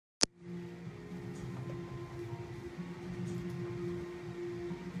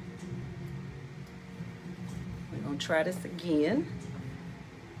gonna try this again.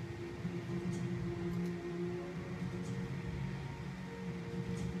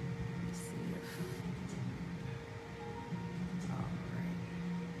 Let's see if, all right.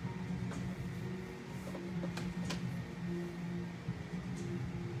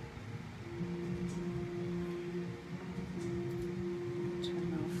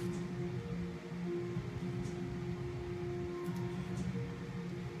 Turn off.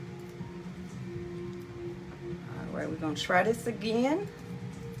 All right, we're gonna try this again.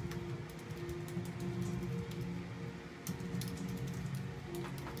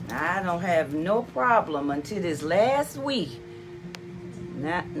 I don't have no problem until this last week.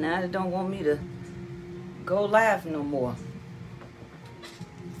 Now they don't want me to go live no more.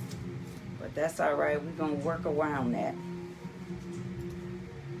 But that's all right. We're gonna work around that.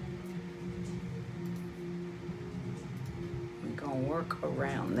 We're gonna work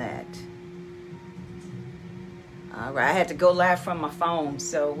around that. All right, I had to go live from my phone,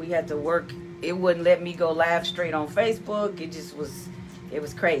 so we had to work. It wouldn't let me go live straight on Facebook. It just was, it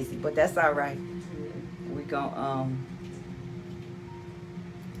was crazy, but that's all right.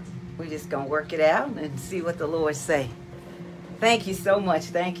 We just gonna work it out and see what the Lord say. Thank you so much.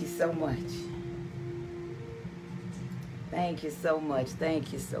 Thank you so much. Thank you so much.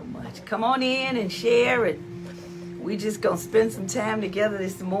 Thank you so much. Come on in and share, and we just gonna spend some time together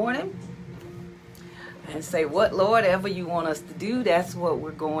this morning. And say, what, Lord, ever you want us to do, that's what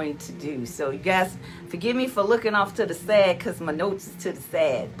we're going to do. So you guys, forgive me for looking off to the side because my notes is to the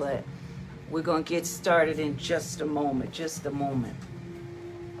side. But we're going to get started in just a moment. Just a moment.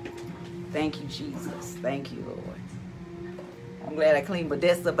 Thank you, Jesus. Thank you, Lord. I'm glad I cleaned my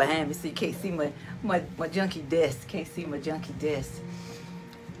desk up behind me so you can't see my junky desk. Can't see my junky desk.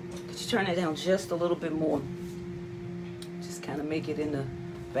 Could you turn it down just a little bit more? Just kind of make it in the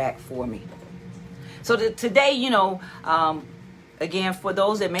back for me. So today, you know, again, for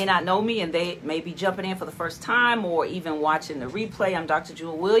those that may not know me and they may be jumping in for the first time or even watching the replay, I'm Dr.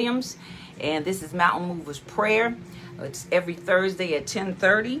 Jewel Williams, and this is Mountain Movers Prayer. It's every Thursday at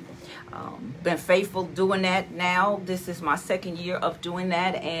 10:30. Been faithful doing that now. This is my second year of doing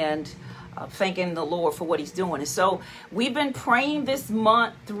that, and thanking the Lord for what he's doing. And so we've been praying this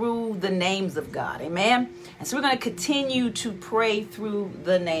month through the names of God. Amen. And so we're going to continue to pray through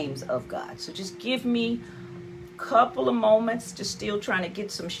the names of God. So just give me a couple of moments. Just still trying to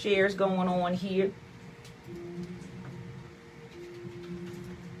get some shares going on here.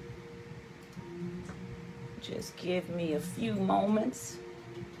 Just give me a few moments.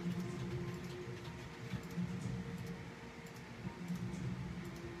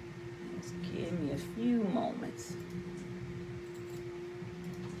 Give me a few moments.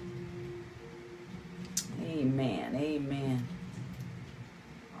 Amen. Amen.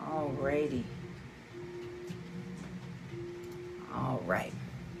 Alrighty. All right.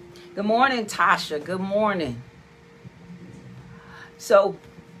 Good morning, Tasha. Good morning. So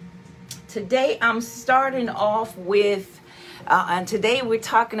today I'm starting off with and today we're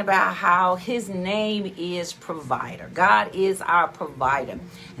talking about how his name is provider. God is our provider.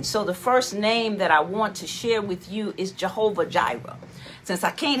 And so the first name that I want to share with you is Jehovah Jireh. Since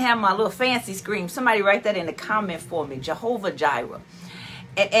I can't have my little fancy scream, somebody write that in the comment for me, Jehovah Jireh.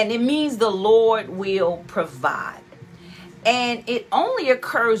 And it means the Lord will provide. And it only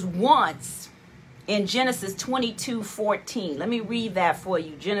occurs once in Genesis 22:14. Let me read that for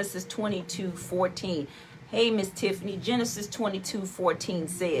you. Genesis 22:14. Hey, Miss Tiffany, Genesis 22:14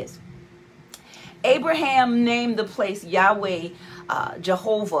 says, Abraham named the place Yahweh,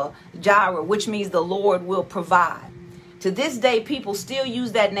 Jehovah Jireh, which means the Lord will provide. To this day, people still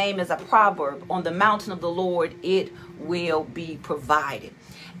use that name as a proverb. On the mountain of the Lord, it will be provided.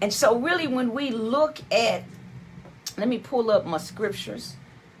 And so really when we look at, let me pull up my scriptures.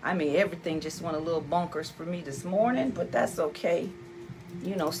 I mean, everything just went a little bonkers for me this morning, but that's okay.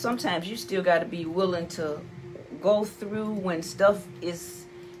 You know, sometimes you still got to be willing to go through when stuff is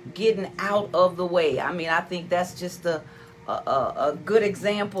getting out of the way. I mean, I think that's just a good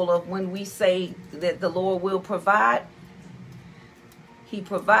example of when we say that the Lord will provide. He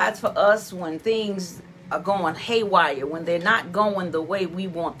provides for us when things are going haywire, when they're not going the way we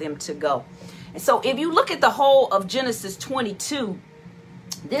want them to go. And so if you look at the whole of Genesis 22,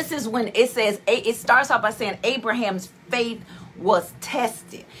 this is when it says, it starts off by saying Abraham's faith was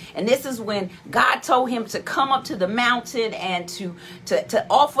tested. And this is when God told him to come up to the mountain and to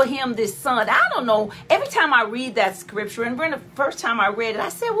offer him this son. I don't know, every time I read that scripture, and the first time I read it, I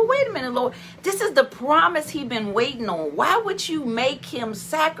said, well, wait a minute, Lord, this is the promise he's been waiting on. Why would you make him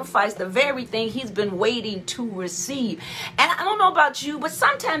sacrifice the very thing he's been waiting to receive? And I don't know about you, but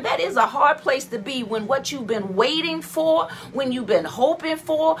sometimes that is a hard place to be, when what you've been waiting for, when you've been hoping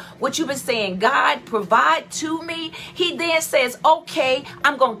for, what you've been saying, God, provide to me. He then says, okay,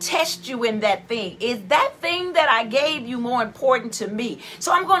 I'm going to test you in that thing. Is that thing that I gave you more important to me?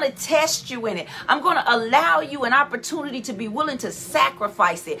 So I'm going to test you in it. I'm going to allow you an opportunity to be willing to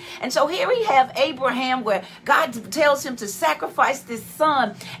sacrifice it. And so here we have Abraham, where God tells him to sacrifice this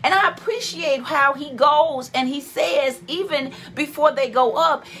son. And I appreciate how he goes and he says, even before they go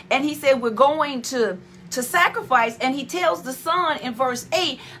up, and he said, we're going to sacrifice, and he tells the son in verse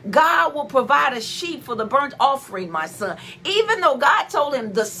 8, God will provide a sheep for the burnt offering, my son. Even though God told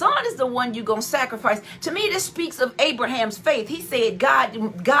him the son is the one you're going to sacrifice, to me this speaks of Abraham's faith. He said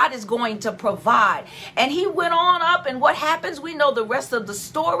God is going to provide. And he went on up, and what happens, we know the rest of the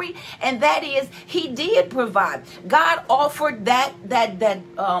story, and that is he did provide. God offered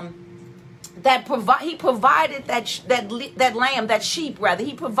he provided that lamb, that sheep rather.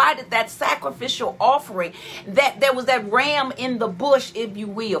 He provided that sacrificial offering, that there was that ram in the bush, if you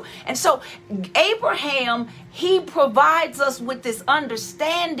will. And so Abraham, he provides us with this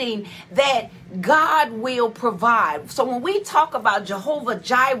understanding that God will provide. So when we talk about Jehovah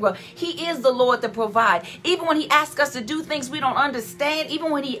Jireh, he is the Lord that provides. Even when he asks us to do things we don't understand,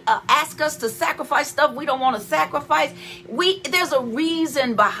 even when he asks us to sacrifice stuff we don't want to sacrifice, there's a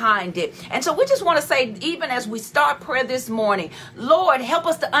reason behind it. And so we just want to say, even as we start prayer this morning, Lord, help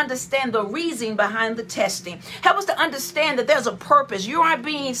us to understand the reason behind the testing. Help us to understand that there's a purpose. You aren't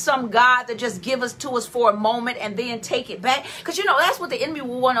being some God that just give us to us for a moment and then take it back. Because that's what the enemy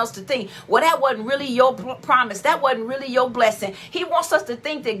will want us to think. Well, that wasn't really your promise. That wasn't really your blessing. He wants us to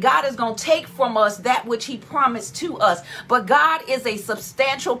think that God is going to take from us that which he promised to us. But God is a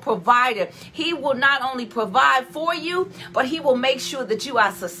substantial provider. He will not only provide for you, but he will make sure that you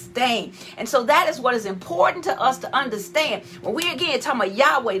are sustained. And so that is what is important to us to understand. When we again talking about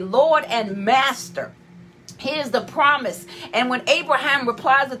Yahweh, Lord and Master, here's the promise. And when Abraham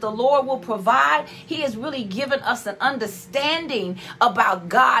replies that the Lord will provide, he has really given us an understanding about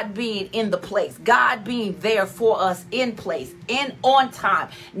God being in the place, God being there for us in place, on time,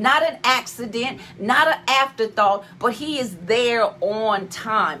 not an accident, not an afterthought, but he is there on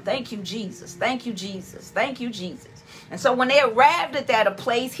time. Thank you, Jesus. Thank you, Jesus. Thank you, Jesus. And so when they arrived at that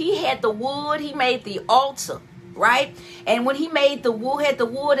place, he had the wood, he made the altar, right? And when he made the wood, had the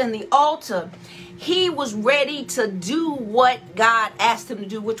wood and the altar, he was ready to do what God asked him to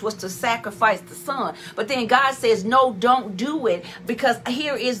do, which was to sacrifice the son. But then God says, no, don't do it, because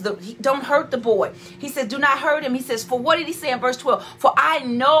here is don't hurt the boy. He says, do not hurt him. He says, for what did he say in verse 12? For I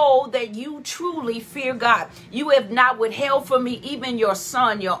know that you truly fear God. You have not withheld from me even your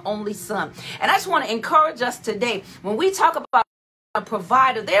son, your only son. And I just want to encourage us today, when we talk about a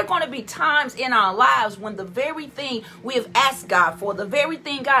provider, there are going to be times in our lives when the very thing we have asked God for, the very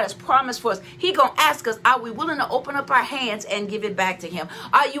thing God has promised for us, he going to ask us, are we willing to open up our hands and give it back to him?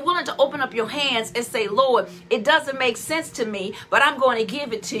 Are you willing to open up your hands and say, Lord, it doesn't make sense to me, but I'm going to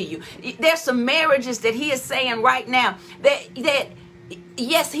give it to you? There's some marriages that he is saying right now that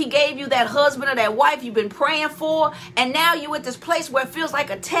yes, he gave you that husband or that wife you've been praying for, and now you're at this place where it feels like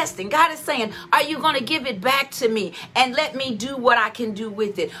a test, and God is saying, are you going to give it back to me and let me do what I can do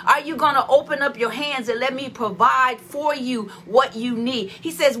with it? Are you going to open up your hands and let me provide for you what you need?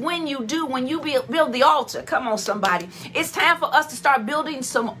 He says, when you do, when you build the altar, come on somebody, it's time for us to start building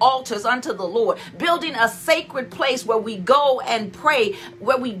some altars unto the Lord, building a sacred place where we go and pray,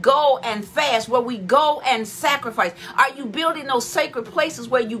 where we go and fast, where we go and sacrifice. Are you building those sacred places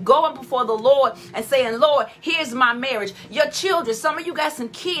where you going before the Lord and saying, Lord, here's my marriage? Your children, some of you got some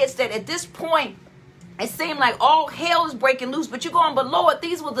kids that at this point, it seemed like all hell is breaking loose, but you're going, but Lord,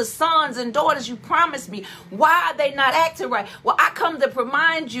 these were the sons and daughters you promised me. Why are they not acting right? Well, I come to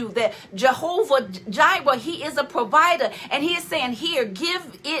remind you that Jehovah Jireh, he is a provider, and he is saying, here,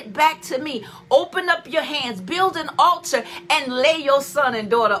 give it back to me. Open up your hands, build an altar, and lay your son and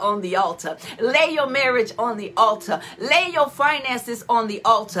daughter on the altar. Lay your marriage on the altar. Lay your finances on the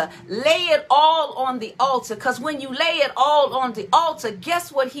altar. Lay it all on the altar, because when you lay it all on the altar,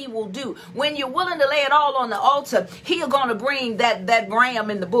 guess what he will do? When you're willing to lay it all on the altar, he's going to bring that ram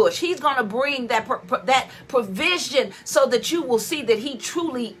in the bush. He's going to bring that provision so that you will see that he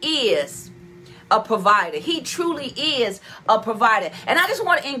truly is a provider. He truly is a provider. And I just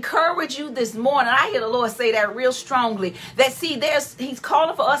want to encourage you this morning. I hear the Lord say that real strongly. That see, he's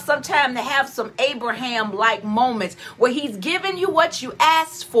calling for us sometime to have some Abraham-like moments where he's giving you what you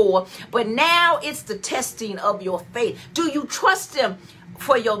asked for, but now it's the testing of your faith. Do you trust him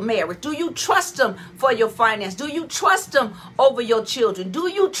for your marriage? Do you trust him for your finance? Do you trust him over your children? Do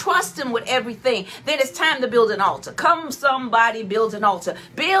you trust him with everything? Then it's time to build an altar. Come, somebody, build an altar.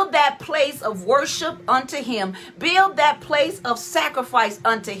 Build that place of worship unto him. Build that place of sacrifice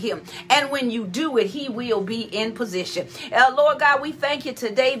unto him. And when you do it, he will be in position. Lord God, we thank you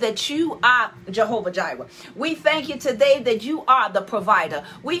today that you are Jehovah Jireh. We thank you today that you are the provider.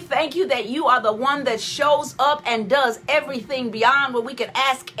 We thank you that you are the one that shows up and does everything beyond what we can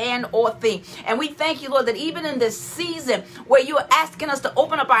ask and or think. And we thank you, Lord, that even in this season where you are asking us to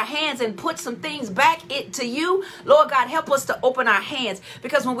open up our hands and put some things back to you, Lord God, help us to open our hands,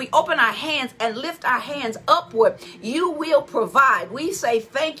 because when we open our hands and lift our hands upward, you will provide. We say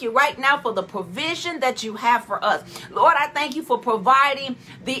thank you right now for the provision that you have for us. Lord, I thank you for providing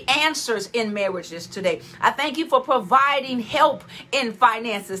the answers in marriages today. I thank you for providing help in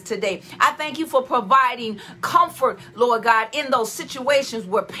finances today. I thank you for providing comfort, Lord God, in those situations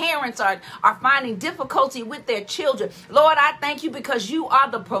where parents are finding difficulty with their children. Lord, I thank you because you are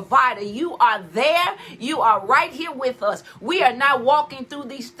the provider. You are there. You are right here with us. We are not walking through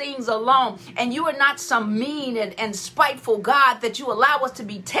these things alone. And you are not some mean and spiteful God that you allow us to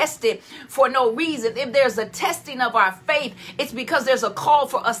be tested for no reason. If there's a testing of our faith, it's because there's a call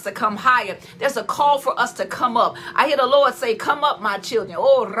for us to come higher. There's a call for us to come up. I hear the Lord say, come up, my children.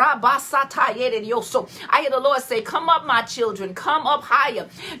 Oh, Rabasatayedioso. I hear the Lord say, come up, my children. Come up higher,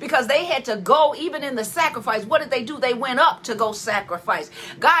 because they had to go even in the sacrifice. What did they do? They went up to go sacrifice.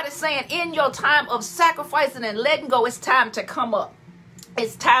 God is saying, in your time of sacrificing and letting go, it's time to come up.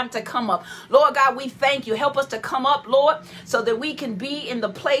 It's time to come up. Lord God, we thank you. Help us to come up, Lord, so that we can be in the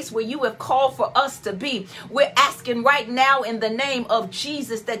place where you have called for us to be. We're asking right now in the name of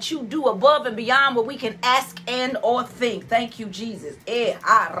Jesus that you do above and beyond what we can ask and or think. Thank you, Jesus.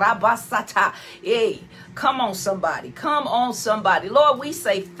 Come on, somebody. Come on, somebody. Lord, we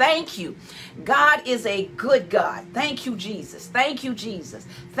say thank you. God is a good God. Thank you, Jesus. Thank you, Jesus.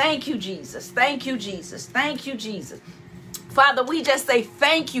 Thank you, Jesus. Thank you, Jesus. Thank you, Jesus. Father, we just say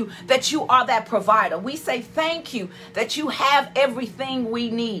thank you that you are that provider. We say thank you that you have everything we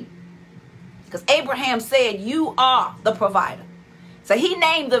need. Because Abraham said you are the provider. So he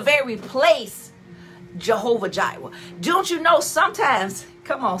named the very place Jehovah Jireh. Don't you know sometimes,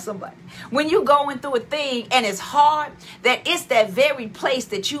 come on somebody, when you're going through a thing and it's hard, that it's that very place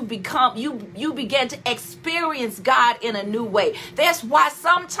that you begin to experience God in a new way. That's why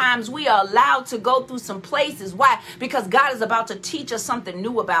sometimes we are allowed to go through some places. Why? Because God is about to teach us something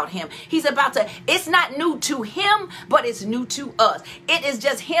new about him. It's not new to him, but it's new to us. It is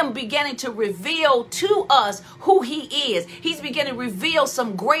just him beginning to reveal to us who he is. He's beginning to reveal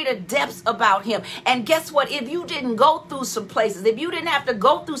some greater depths about him. And guess what? If you didn't go through some places, if you didn't have to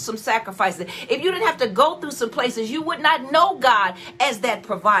go through some sacrifices, if you didn't have to go through some places, you would not know God as that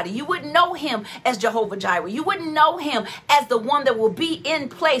provider. You wouldn't know him as Jehovah Jireh. You wouldn't know him as the one that will be in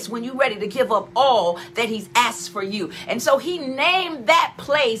place when you're ready to give up all that he's asked for you. And so he named that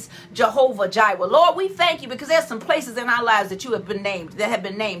place Jehovah Jireh. Lord, we thank you because there's some places in our lives that have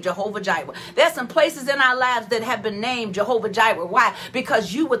been named Jehovah Jireh. There's some places in our lives that have been named Jehovah Jireh. Why?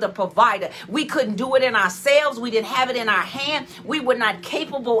 Because you were the provider. We couldn't do it in ourselves. We didn't have it in our hand. We were not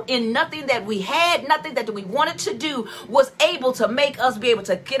capable in nothing that we had, nothing that we wanted to do was able to make us be able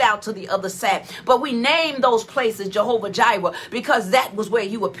to get out to the other side. But we named those places Jehovah Jireh because that was where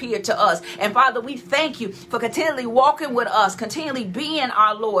you appeared to us. And Father, we thank you for continually walking with us, continually being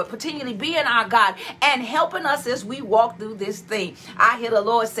our Lord, continually being our God, and helping us as we walk through this thing. I hear the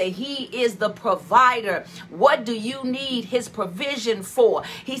Lord say he is the provider. What do you need his provision for?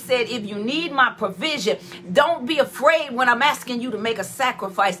 He said, if you need my provision, don't be afraid when I'm asking you to make a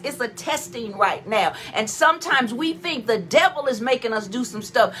sacrifice. It's a testing right now. And sometimes we think the devil is making us do some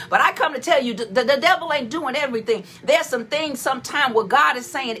stuff. But I come to tell you, the devil ain't doing everything. There's some things sometime where God is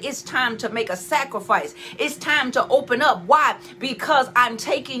saying it's time to make a sacrifice. It's time to open up. Why? Because I'm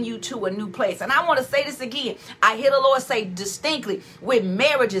taking you to a new place. And I want to say this again. I hear the Lord say distinctly with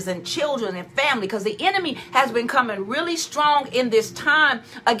marriages and children and family, because the enemy has been coming really strong in this time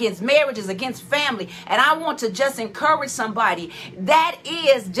against marriages, against family. And I want to just encourage somebody that that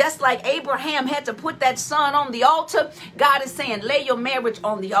is just like Abraham had to put that son on the altar. God is saying, lay your marriage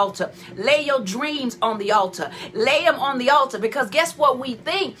on the altar. Lay your dreams on the altar. Lay them on the altar. Because guess what? We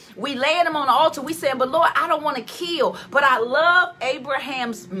think we laying them on the altar. We saying, but Lord, I don't want to kill. But I love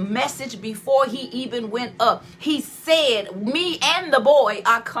Abraham's message before he even went up. He said, me and the boy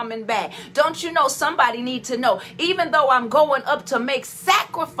are coming back. Don't you know, somebody need to know, even though I'm going up to make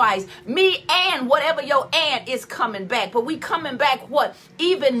sacrifice, me and whatever your and is coming back. But we coming back what?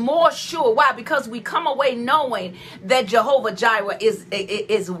 Even more sure. Why? Because we come away knowing that Jehovah Jireh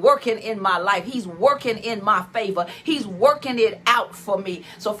is working in my life. He's working in my favor. He's working it out for me.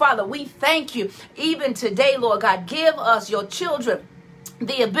 So Father, we thank you even today, Lord God. Give us, your children,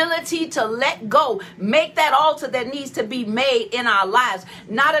 the ability to let go, make that altar that needs to be made in our lives,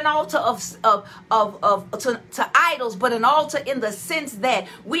 not an altar to idols, but an altar in the sense that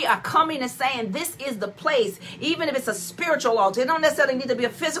we are coming and saying, this is the place, even if it's a spiritual altar. It don't necessarily need to be a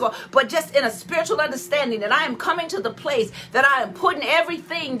physical, but just in a spiritual understanding that I am coming to the place that I am putting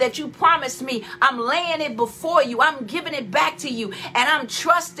everything that you promised me. I'm laying it before you. I'm giving it back to you. And I'm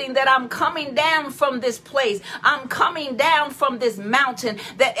trusting that I'm coming down from this place. I'm coming down from this mountain,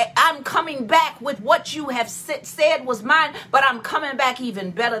 that I'm coming back with what you have said was mine, but I'm coming back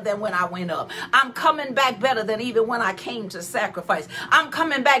even better than when I went up. I'm coming back better than even when I came to sacrifice. I'm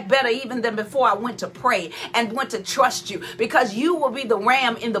coming back better even than before I went to pray and went to trust you, because you will be the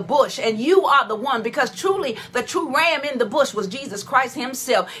ram in the bush, and you are the one, because truly the true ram in the bush was Jesus Christ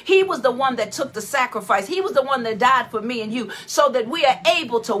himself. He was the one that took the sacrifice. He was the one that died for me and you, so that we are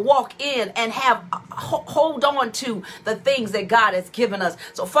able to walk in and have hold on to the things that God has given us.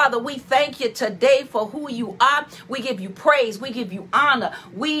 So Father, we thank you today for who you are. We give you praise. We give you honor.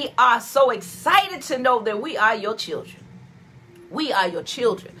 We are so excited to know that we are your children. We are your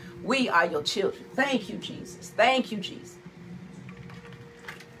children. We are your children. Thank you, Jesus. Thank you, Jesus.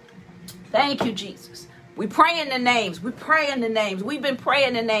 Thank you, Jesus. We pray in the names. We pray in the names. We've been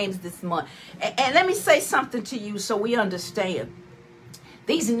praying the names this month. And let me say something to you so we understand.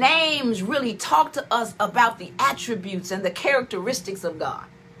 These names really talk to us about the attributes and the characteristics of God.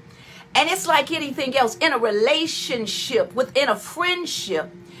 And it's like anything else in a relationship, within a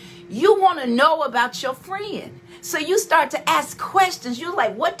friendship, you want to know about your friend. So you start to ask questions. You're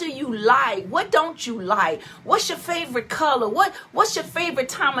like, what do you like? What don't you like? What's your favorite color? What's your favorite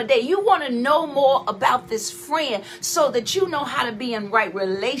time of day? You want to know more about this friend so that you know how to be in right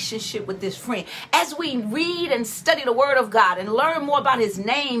relationship with this friend. As we read and study the word of God and learn more about his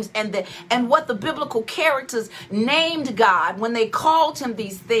names and what the biblical characters named God when they called him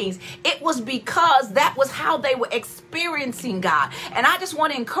these things, it was because that was how they were experiencing God. And I just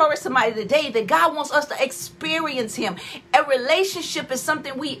want to encourage somebody today that God wants us to experience him. A relationship is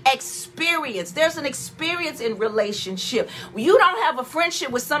something we experience. There's an experience in relationship. You don't have a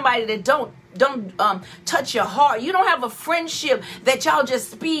friendship with somebody that don't touch your heart. You don't have a friendship that y'all just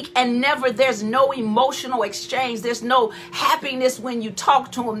speak and there's no emotional exchange. There's no happiness when you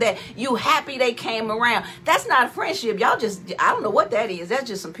talk to them that you happy they came around. That's not a friendship. Y'all just, I don't know what that is. That's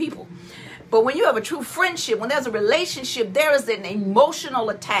just some people. But when you have a true friendship, when there's a relationship, there is an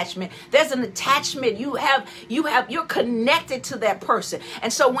emotional attachment. There's an attachment. You're connected to that person.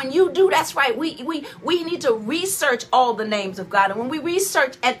 And so when you do, that's right. We need to research all the names of God. And when we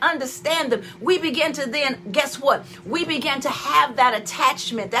research and understand them, we begin to then, guess what? We begin to have that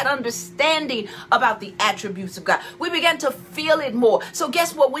attachment, that understanding about the attributes of God. We begin to feel it more. So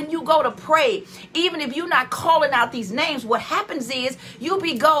guess what? When you go to pray, even if you're not calling out these names, what happens is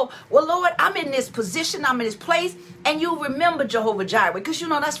well, Lord, I'm in this position, I'm in this place, and you remember Jehovah Jireh, because you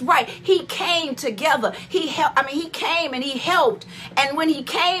know that's right. He came together. He came and he helped. And when he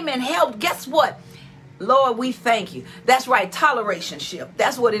came and helped, guess what? Lord, we thank you. That's right. Tolerationship.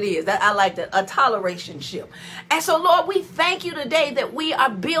 That's what it is. I like that. A tolerationship. And so, Lord, we thank you today that we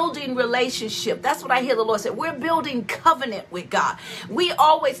are building relationship. That's what I hear the Lord say. We're building covenant with God. We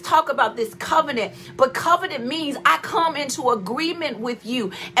always talk about this covenant, but covenant means I come into agreement with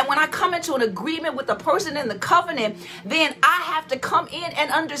you. And when I come into an agreement with the person in the covenant, then I have to come in and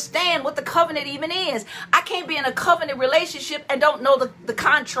understand what the covenant even is. I can't be in a covenant relationship and don't know the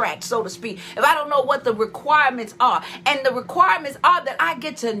contract, so to speak. If I don't know what the requirements are. And the requirements are that I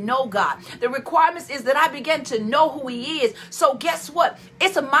get to know God. The requirements is that I begin to know who he is. So guess what?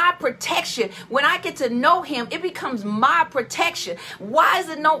 It's my protection. When I get to know him, it becomes my protection. Why is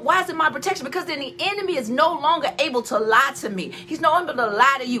it my protection? Because then the enemy is no longer able to lie to me. He's no longer able to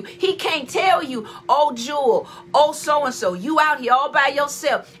lie to you. He can't tell you, oh, Jewel, oh, so-and-so, you out here all by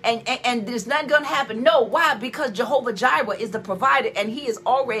yourself and there's nothing going to happen. No, why? Because Jehovah Jireh is the provider and he is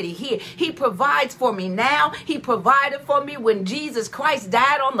already here. He provides for me. me now. He provided for me when Jesus Christ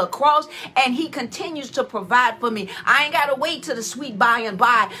died on the cross, and he continues to provide for me. I ain't got to wait till the sweet by and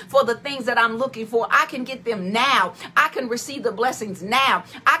by for the things that I'm looking for. I can get them now. I can receive the blessings now.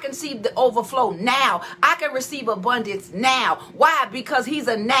 I can see the overflow now. I can receive abundance now. Why? Because he's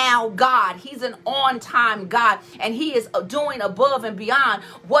a now God. He's an on-time God, and he is doing above and beyond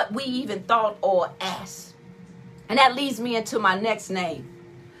what we even thought or asked. And that leads me into my next name,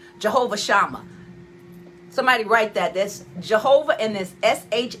 Jehovah Shammah. Somebody write that. That's Jehovah, and it's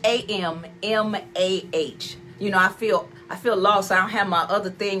Shammah. You know, I feel lost. I don't have my other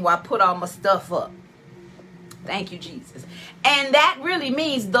thing where I put all my stuff up. Thank you, Jesus. And that really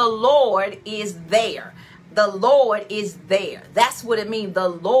means the Lord is there. The Lord is there. That's what it means. The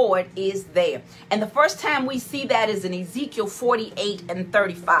Lord is there. And the first time we see that is in Ezekiel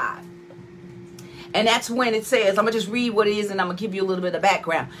 48:35. And that's when it says, I'm going to just read what it is, and I'm going to give you a little bit of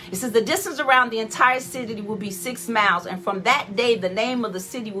background. It says, the distance around the entire city will be 6 miles. And from that day, the name of the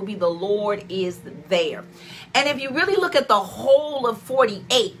city will be The Lord is There. And if you really look at the whole of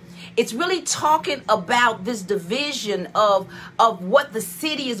 48, it's really talking about this division of what the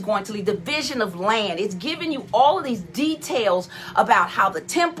city is going to lead, division of land. It's giving you all of these details about how the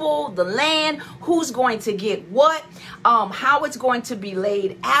temple, the land, who's going to get what, how it's going to be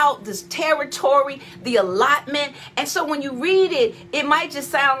laid out, this territory, the allotment. And so when you read it, it might just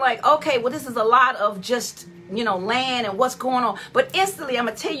sound like, okay, well, this is a lot of just, you know, land and what's going on. But instantly, I'm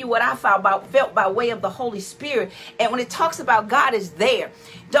going to tell you what I felt by way of the Holy Spirit. And when it talks about God is there,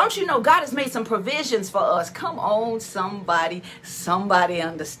 don't you know God has made some provisions for us? Come on, somebody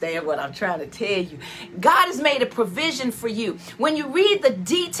understand what I'm trying to tell you. God has made a provision for you. When you read the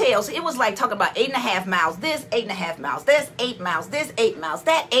details, it was like talking about 8.5 miles, this 8.5 miles, this 8 miles, this 8 miles,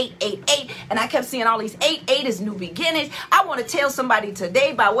 that 8. And I kept seeing all these 8 is new beginnings. I want to tell somebody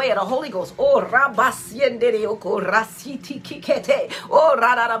today by way of the Holy Ghost, by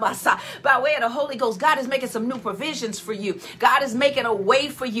way of the Holy Ghost, God is making some new provisions for you. God is making a way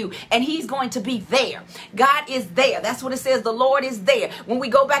for you, and he's going to be there. God is there. That's what it says. The Lord is there. When we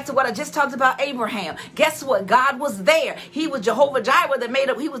go back to what I just talked about Abraham, guess what? God was there. He was Jehovah Jireh that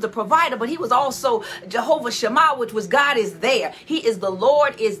made up. He was the provider, but he was also Jehovah Shammah, which was God is there. He is the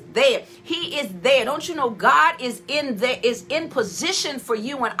Lord is there. He is there. Don't you know God is in there, is in position for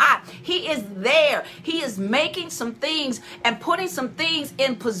you and I. He is there. He is making some things and putting some things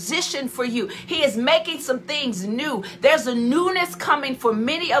in position for you. He is making some things new. There's a newness coming for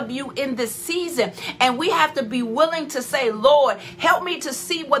many of you in this season, and we have to be willing to say, Lord, help me to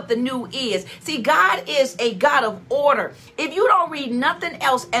see what the new is. See, God is a God of order. If you don't read nothing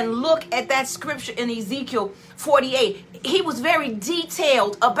else and look at that scripture in Ezekiel 48, he was very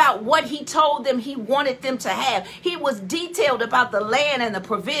detailed about what he told them he wanted them to have. He was detailed about the land and the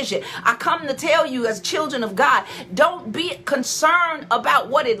provision. I come to tell you, as children of God, don't be concerned about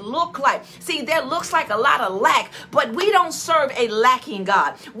what it looked like. See, there looks like a lot of lack, but we don't serve a lacking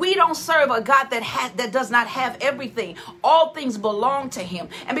God. We don't serve a God that does not have everything. All things belong to him.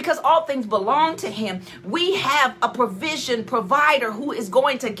 And because all things belong to him, we have a provider who is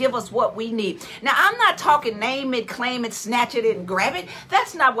going to give us what we need. Now, I'm not talking name it, claim it, snatch it, and grab it.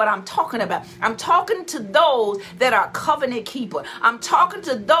 That's not what I'm talking about. I'm talking to those that are covenant keeper. I'm talking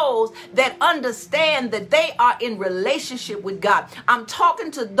to those that understand that they are in relationship with God. I'm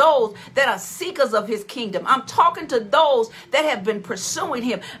talking to those that are seekers of his kingdom. I'm talking to those that have been pursuing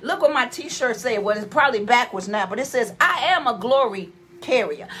him. Look what my t-shirt says. Well, it's probably backwards now, but it says, I am a glory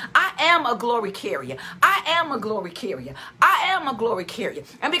carrier. I am a glory carrier. I am a glory carrier. I am a glory carrier.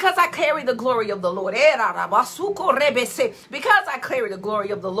 And because I carry the glory of the Lord, because I carry the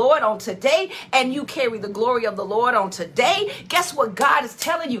glory of the Lord on today, and you carry the glory of the Lord on today, guess what God is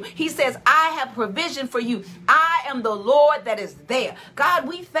telling you? He says, I have provision for you. I am the Lord that is there. God,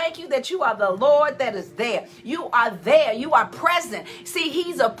 we thank you that you are the Lord that is there. You are there. You are present. See,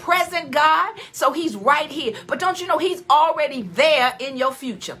 he's a present God, so he's right here. But don't you know he's already there in your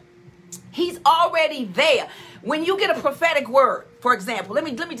future? He's already there. When you get a prophetic word, for example, let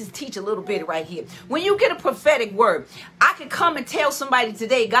me just teach a little bit right here. When you get a prophetic word, I can come and tell somebody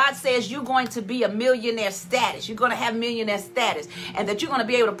today, God says you're going to be a millionaire status. You're going to have millionaire status, and that you're going to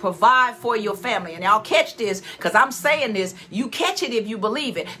be able to provide for your family. And y'all catch this, because I'm saying this. You catch it if you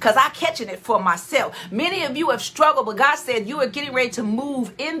believe it, because I'm catching it for myself. Many of you have struggled, but God said you are getting ready to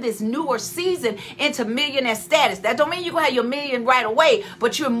move in this newer season into millionaire status. That don't mean you're going to have your million right away,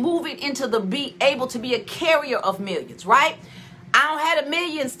 but you're moving into be able to be a carrier of millions, right? I don't have the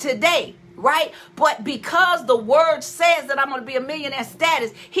millions today, right? But because the word says that I'm going to be a millionaire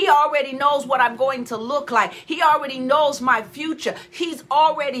status, he already knows what I'm going to look like. He already knows my future. He's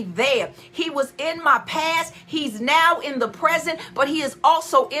already there. He was in my past. He's now in the present, but he is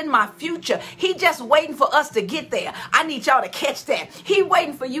also in my future. He just waiting for us to get there. I need y'all to catch that. He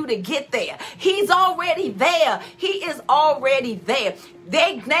waiting for you to get there. He's already there. He is already there.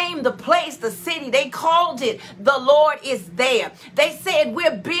 They named the place, the city, they called it The Lord Is There. They said,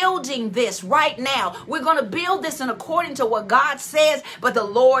 we're building this right now. We're going to build this in according to what God says, but the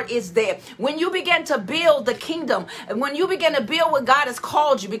Lord is there. When you begin to build the kingdom, and when you begin to build what God has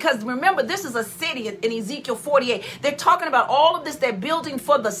called you, because remember, this is a city in Ezekiel 48. They're talking about all of this. They're building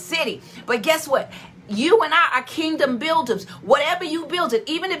for the city. But guess what? You and I are kingdom builders. Whatever you build it,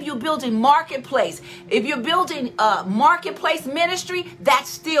 even if you're building marketplace, if you're building marketplace ministry, that's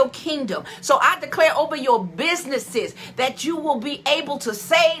still kingdom. So I declare over your businesses that you will be able to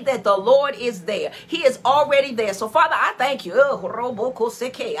say that the Lord is there. He is already there. So Father, I thank you. Father,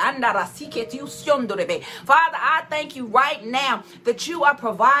 I thank you right now that you are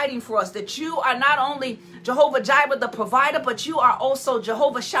providing for us, that you are not only Jehovah Jireh, the provider, but you are also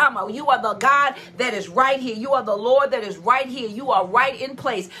Jehovah Shammah. You are the God that is right here. You are the Lord that is right here. You are right in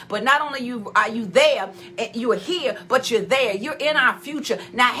place. But not only are you there, you are here, but you're there. You're in our future.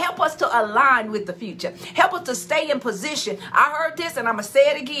 Now help us to align with the future. Help us to stay in position. I heard this and I'm going to say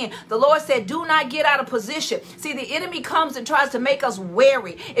it again. The Lord said, do not get out of position. See, the enemy comes and tries to make us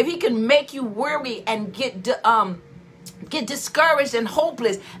weary. If he can make you weary and get discouraged and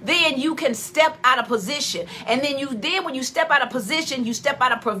hopeless, then you can step out of position. And then when you step out of position, you step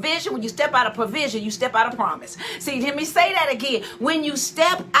out of provision. When you step out of provision, you step out of promise. See, let me say that again. When you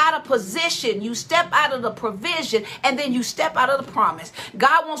step out of position, you step out of the provision, and then you step out of the promise.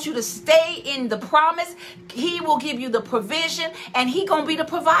 God wants you to stay in the promise. He will give you the provision, and he gonna be the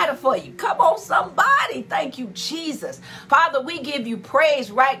provider for you. Come on, somebody. Thank you, Jesus. Father, we give you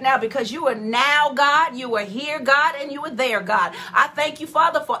praise right now because you are now God, you are here, God, and you are there, God. I thank you,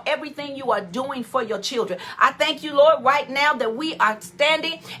 Father, for everything you are doing for your children. I thank you, Lord, right now that we are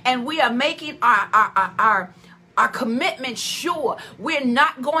standing and we are making our commitment sure. We're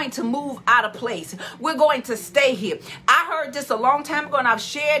not going to move out of place. We're going to stay here. I heard this a long time ago and I've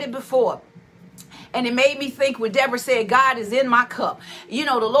shared it before. And it made me think when Deborah said, God is in my cup. You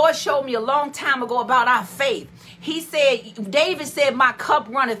know, the Lord showed me a long time ago about our faith. He said, David said, my cup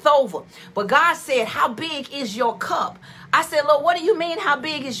runneth over. But God said, how big is your cup? I said, Lord, what do you mean, how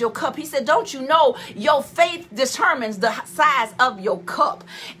big is your cup? He said, don't you know your faith determines the size of your cup?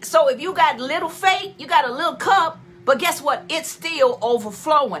 So if you got little faith, you got a little cup. But guess what? It's still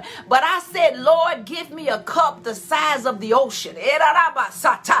overflowing. But I said, Lord, give me a cup the size of the ocean.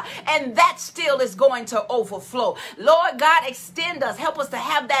 And that still is going to overflow. Lord God, extend us. Help us to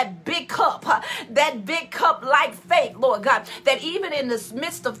have that big cup, that big cup like faith, Lord God, that even in the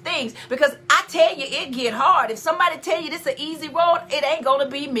midst of things, because I tell you, it get hard. If somebody tell you this is an easy road, it ain't going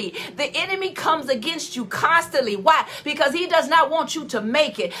to be me. The enemy comes against you constantly. Why? Because he does not want you to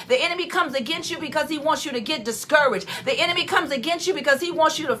make it. The enemy comes against you because he wants you to get discouraged. The enemy comes against you because he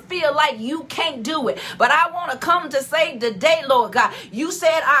wants you to feel like you can't do it. But I want to come to say today, Lord God, you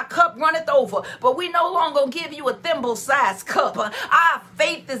said our cup runneth over, but we no longer gonna give you a thimble-sized cup. Our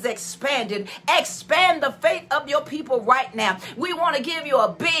faith is expanded. Expand the faith of your people right now. We want to give you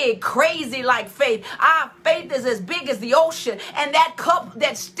a big, crazy like faith. Our faith is as big as the ocean, and that cup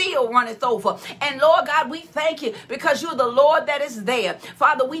that still runneth over. And Lord God, we thank you because you're the Lord that is there.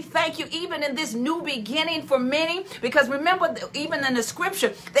 Father, we thank you even in this new beginning for many. Because remember, even in the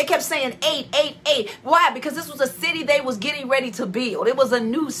scripture, they kept saying 8, 8, 8. Why? Because this was a city they was getting ready to build. It was a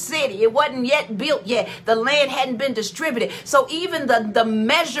new city. It wasn't yet built yet. The land hadn't been distributed. So even the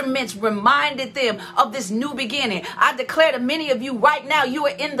measurements reminded them of this new beginning. I declare to many of you right now, you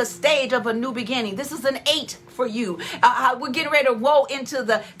are in the stage of a new beginning. This is an 8 for you. We're getting ready to roll into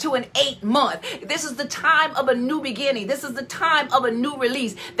an 8 month. This is the time of a new beginning. This is the time of a new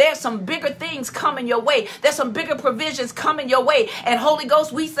release. There's some bigger things coming your way. There's some bigger provisions coming your way. And Holy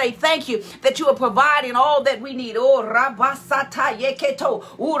Ghost, we say thank you that you are providing all that we need. Oh, rabasata yeketo,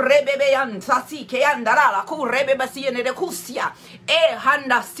 urebebeyan sasi ke andara ku rebebasi ne kusia e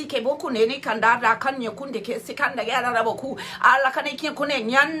handa sike boku ne kandara kanya kunde ke sikanda gara boku ala kaniki kune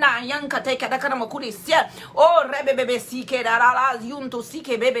nyanda yanka take da kana makuri sia. Oh Oh, rebebe sike darala yunto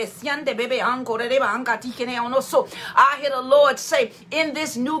sike bebe siande bebe ankore reba anka tikene onoso. I hear the Lord say, in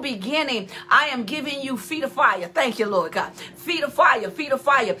this new beginning, I am giving you feet of fire. Thank you, Lord God. Feet of fire, feet of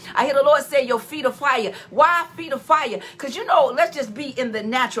fire. I hear the Lord say, your feet of fire. Why feet of fire? Because, you know, let's just be in the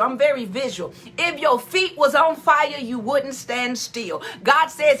natural. I'm very visual. If your feet was on fire, you wouldn't stand still. God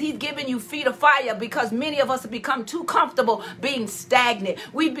says he's giving you feet of fire because many of us have become too comfortable being stagnant.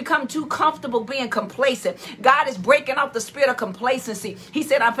 We've become too comfortable being complacent. God is breaking off the spirit of complacency. He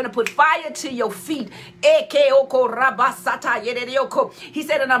said, I'm going to put fire to your feet. He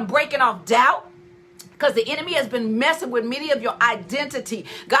said, and I'm breaking off doubt. Because the enemy has been messing with many of your identity.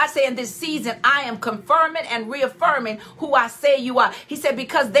 God said in this season, I am confirming and reaffirming who I say you are. He said,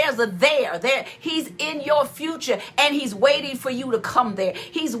 because there's a there. He's in your future and he's waiting for you to come there.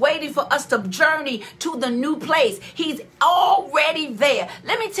 He's waiting for us to journey to the new place. He's already there.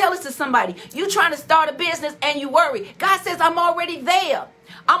 Let me tell this to somebody. You trying to start a business and you worry. God says, I'm already there.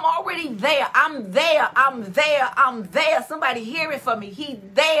 I'm already there. I'm there. I'm there. I'm there. Somebody hear it from me. He's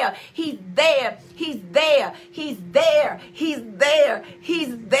there. He's there. He's there. He's there. He's there.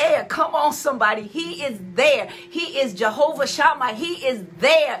 He's there. Come on, somebody. He is there. He is Jehovah Shammah. He is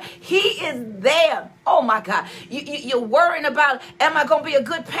there. He is there. Oh my God. You're worrying about, am I going to be a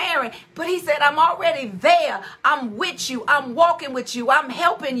good parent? But he said, I'm already there. I'm with you. I'm walking with you. I'm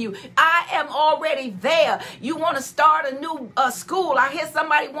helping you. I am already there. You want to start a new school. I hear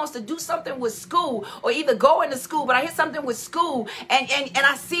somebody wants to do something with school or either go into school, but I hear something with school and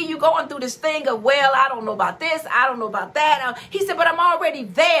I see you going through this thing of, well, I don't know about this. I don't know about that. He said, but I'm already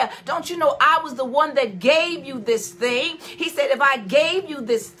there. Don't you know I was the one that gave you this thing? He said, if I gave you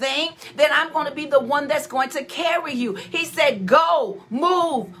this thing, then I'm going to be the one that's going to carry you. He said, go,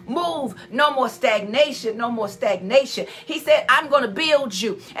 move. No more stagnation. No more stagnation. He said, I'm going to build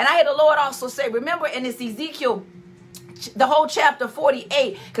you. And I heard the Lord also say, remember in this Ezekiel, the whole chapter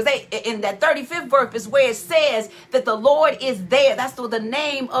 48, because in that 35th verse is where it says that the Lord is there. That's the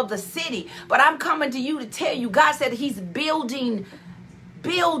name of the city. But I'm coming to you to tell you, God said he's building.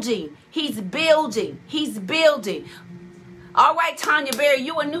 He's building. All right, Tanya Berry,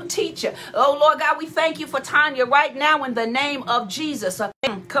 you a new teacher. Oh, Lord God, we thank you for Tanya right now in the name of Jesus.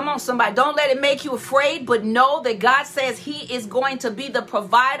 Come on, somebody. Don't let it make you afraid, but know that God says he is going to be the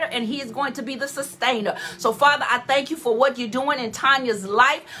provider and he is going to be the sustainer. So, Father, I thank you for what you're doing in Tanya's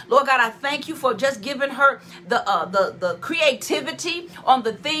life. Lord God, I thank you for just giving her the creativity on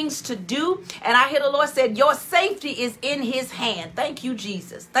the things to do. And I hear the Lord said, your safety is in his hand. Thank you,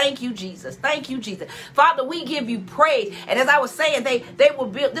 Jesus. Thank you, Jesus. Thank you, Jesus. Father, we give you praise. And as I was saying, they were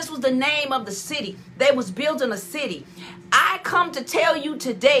built. This was the name of the city. They was building a city. I come to tell you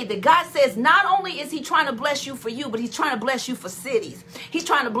today that God says not only is he trying to bless you for you, but he's trying to bless you for cities. He's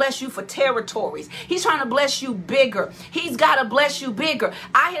trying to bless you for territories. He's trying to bless you bigger. He's got to bless you bigger.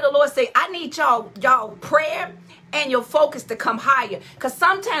 I hear the Lord say, I need y'all prayer and your focus to come higher. Because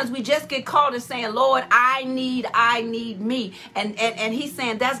sometimes we just get caught in saying, Lord, I need me. And he's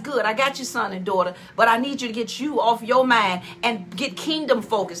saying, that's good. I got you, son and daughter. But I need you to get you off your mind and get kingdom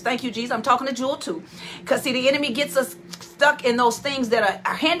focused. Thank you, Jesus. I'm talking to Jewel too. Because see, the enemy gets us stuck in those things that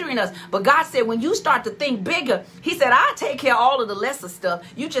are hindering us. But God said, when you start to think bigger, he said, I'll take care of all of the lesser stuff.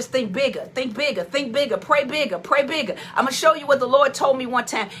 You just think bigger, think bigger, think bigger, pray bigger, pray bigger. I'm going to show you what the Lord told me one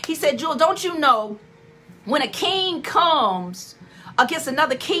time. He said, Jewel, don't you know when a king comes against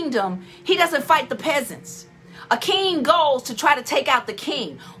another kingdom, he doesn't fight the peasants. A king goes to try to take out the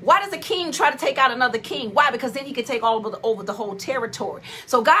king. Why does a king try to take out another king? Why? Because then he can take over the whole territory.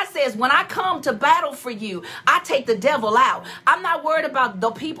 So God says, when I come to battle for you, I take the devil out. I'm not worried about the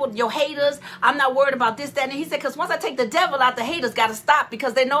people, your haters. I'm not worried about this, that. And he said, because once I take the devil out, the haters got to stop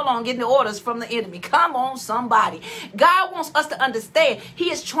because they're no longer getting the orders from the enemy. Come on, somebody. God wants us to understand.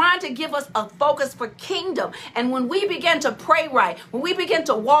 He is trying to give us a focus for kingdom. And when we begin to pray right, when we begin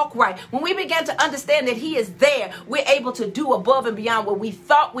to walk right, when we begin to understand that he is there, we're able to do above and beyond what we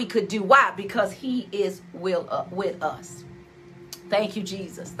thought we could do. Why? Because he is with us. Thank you,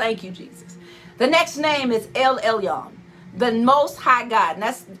 Jesus. Thank you, Jesus. The next name is El Elyon, the Most High God. And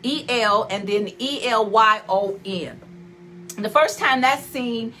that's E-L and then E-L-Y-O-N. And the first time that's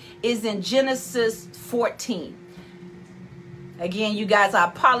seen is in Genesis 14. Again, you guys, I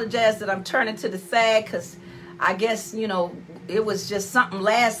apologize that I'm turning to the side because I guess, it was just something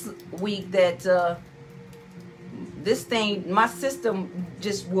last week that this thing, my system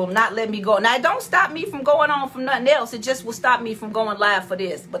just will not let me go. Now, it don't stop me from going on from nothing else. It just will stop me from going live for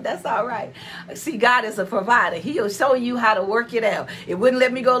this. But that's all right. See, God is a provider. He'll show you how to work it out. It wouldn't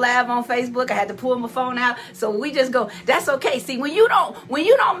let me go live on Facebook. I had to pull my phone out. So we just go. That's okay. See, when you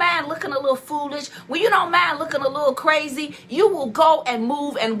don't mind looking a little foolish, when you don't mind looking a little crazy, you will go and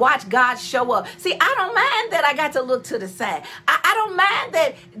move and watch God show up. See, I don't mind that I got to look to the side. I don't mind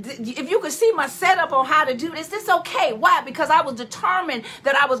that if you could see my setup on how to do this, it's okay. Why? Because I was determined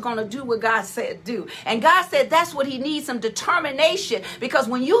that I was going to do what God said do. And God said that's what he needs, some determination. Because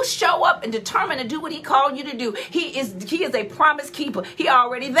when you show up and determine to do what he called you to do, he is a promise keeper. He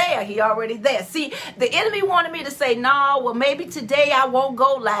already there. He already there. See, the enemy wanted me to say, no, well, maybe today I won't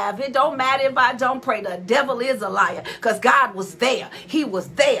go live. It don't matter if I don't pray. The devil is a liar, because God was there. He was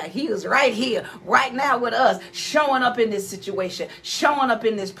there. He was right here, right now with us, showing up in this situation, showing up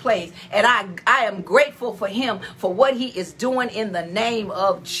in this place. And I am grateful for him for what he is doing in the name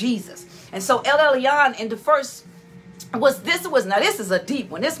of Jesus. And so El Elyon in the first now this is a deep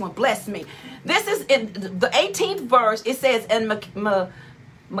one. This one blessed me. This is in the 18th verse. It says, and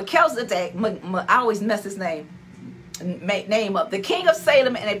Melchizedek, I always mess his name up. The king of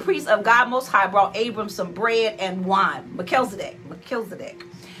Salem and a priest of God Most High brought Abram some bread and wine. Melchizedek.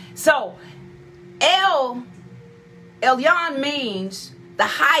 So Elyon means the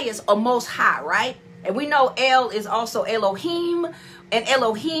highest or most high, right? And we know El is also Elohim, and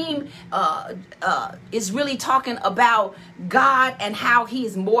Elohim is really talking about God and how he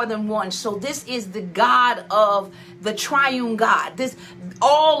is more than one. So this is the God of the triune God.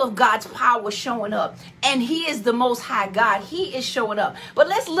 All of God's power showing up, and he is the most high God. He is showing up. But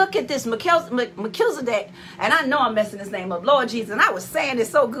let's look at this Melchizedek, and I know I'm messing his name up, Lord Jesus, and I was saying it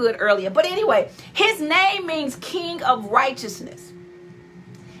so good earlier. But anyway, his name means king of righteousness.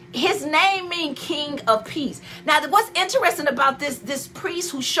 His name means king of peace. Now, what's interesting about this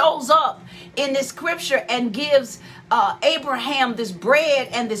priest who shows up in this scripture and gives Abraham this bread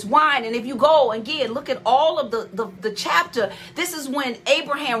and this wine. And if you go again, look at all of the chapter, this is when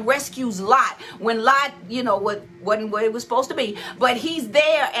Abraham rescues Lot. When Lot, wasn't where it was supposed to be, but he's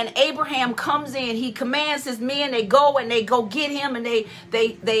there, and Abraham comes in. He commands his men. They go get him, and they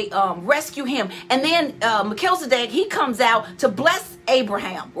rescue him. And then Melchizedek, he comes out to bless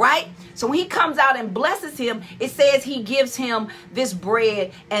Abraham, right? So when he comes out and blesses him, it says he gives him this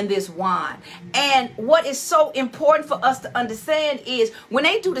bread and this wine. And what is so important for us to understand is when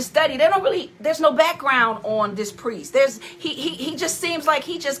they do the study, there's no background on this priest. He just seems like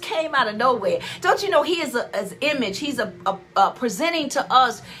he just came out of nowhere. Don't you know he is an image? He's presenting to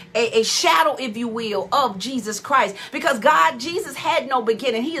us a shadow, if you will, of Jesus Christ, because Jesus had no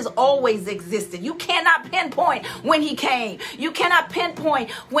beginning. He has always existed. You cannot pinpoint when he came. You cannot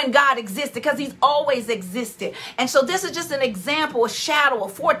pinpoint when God existed, because he's always existed. And so this is just an example, a shadow, a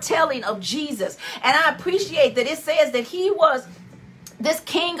foretelling of Jesus. And I appreciate that it says that he was this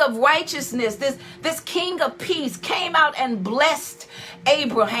king of righteousness, this king of peace, came out and blessed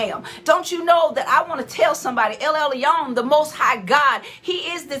Abraham. Don't you know that I want to tell somebody, El Elyon, the Most High God,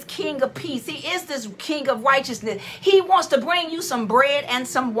 he is this king of peace. He is this king of righteousness. He wants to bring you some bread and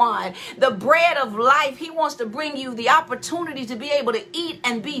some wine. The bread of life. He wants to bring you the opportunity to be able to eat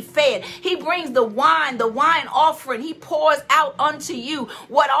and be fed. He brings the wine offering. He pours out unto you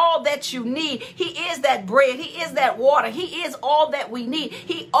all that you need. He is that bread. He is that water. He is all that we need.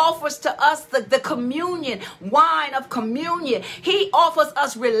 He offers to us the communion, wine of communion. He offers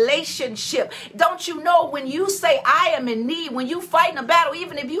us relationship. Don't you know, when you say I am in need, when you fighting a battle,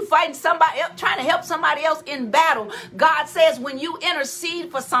 even if you fighting somebody else, trying to help somebody else in battle, God says when you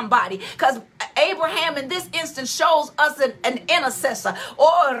intercede for somebody, because Abraham in this instance shows us an intercessor.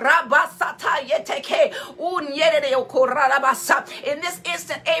 In this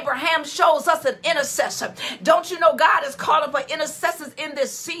instant, Abraham shows us an intercessor. Don't you know God is calling for intercessors in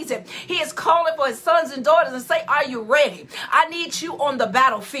this season? He is calling for his sons and daughters and say, are you ready? I need you on the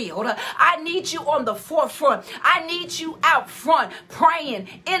battlefield. I need you on the forefront. I need you out front praying,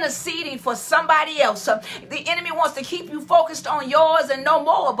 interceding for somebody else. The enemy wants to keep you focused on yours and no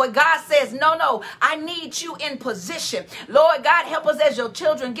more, but God says, no, I need you in position. Lord God, help us as your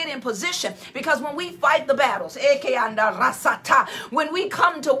children get in position, because when we fight the battles, when we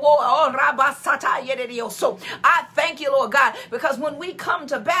come to war, I thank you, Lord God, because when we come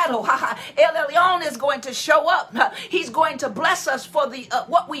to battle, El Elyon is going to show up. He's going to bless us for the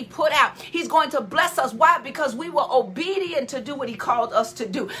what we put out. He's going to bless us. Why? Because we were obedient to do what he called us to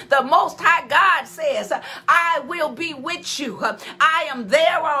do. The Most High God says, I will be with you. I am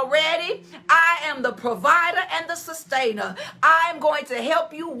there already. I am the provider and the sustainer. I am going to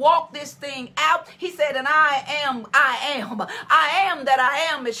help you walk this thing out. He said, and I am that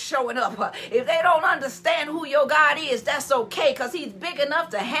I am is showing up. If they don't understand who your God is, that's okay, because he's big enough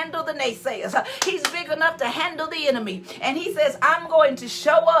to handle the naysayers. He's big enough to handle the enemy. And he says, I'm going to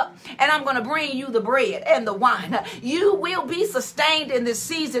show up and I'm going to bring you the bread and the wine. You will be sustained in this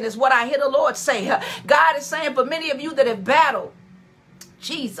season is what I hear the Lord say. God is saying, for many of you that have battled,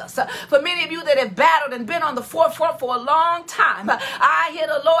 Jesus, for many of you that have battled and been on the forefront for a long time, I hear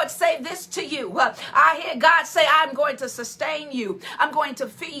the Lord say this to you. I hear God say, I'm going to sustain you. I'm going to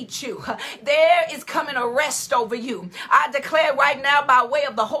feed you. There is coming a rest over you. I declare right now by way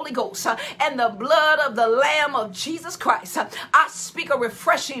of the Holy Ghost and the blood of the Lamb of Jesus Christ, I speak a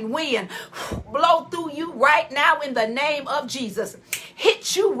refreshing wind blow through you right now in the name of Jesus.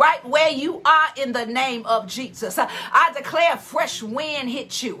 Hit you right where you are in the name of Jesus. I declare fresh wind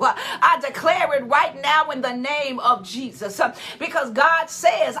hit you. I declare it right now in the name of Jesus, because God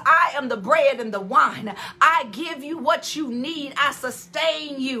says, I am the bread and the wine. I give you what you need. I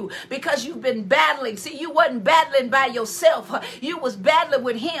sustain you because you've been battling. See, you wasn't battling by yourself. You was battling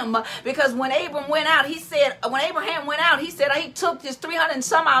with him, because when Abraham went out, he said, he took his 300 and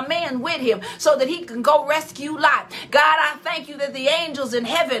some odd men with him so that he can go rescue Lot. God, I thank you that the angels in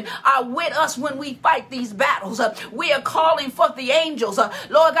heaven are with us when we fight these battles. We are calling forth the angels.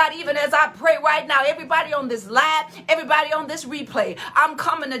 Lord God, even as I pray right now, everybody on this live, everybody on this replay, I'm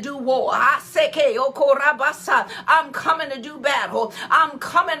coming to do war. I'm coming to do battle. I'm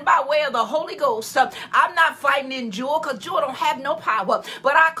coming by way of the Holy Ghost. I'm not fighting in Jewel, because Jewel don't have no power.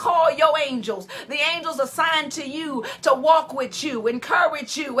 But I call your angels, the angels assigned to you to walk with you,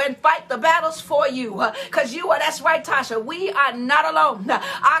 encourage you, and fight the battles for you. Because you are, that's right, Tasha, we are not alone.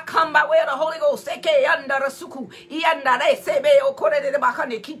 I come by way of the Holy Ghost.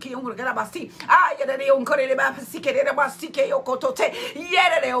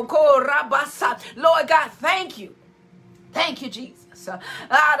 Lord God, thank you. Thank you, Jesus.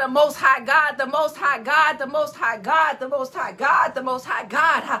 The Most High God, the Most High God, the Most High God, the Most High God, the Most High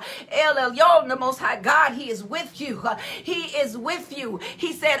God, El Elyon, the Most High God, he is with you. He is with you.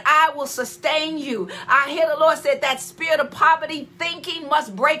 He said, I will sustain you. I hear the Lord said that spirit of poverty thinking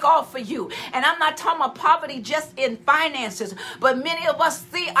must break off for you. And I'm not talking about poverty just in finances, but many of us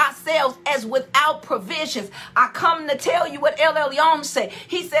see ourselves as without provisions. I come to tell you what El Elyon said.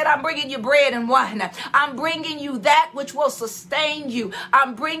 He said, I'm bringing you bread and wine. I'm bringing you that which will sustain you.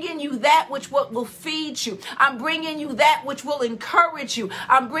 I'm bringing you that which will feed you. I'm bringing you that which will encourage you.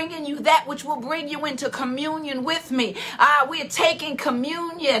 I'm bringing you that which will bring you into communion with me. We are taking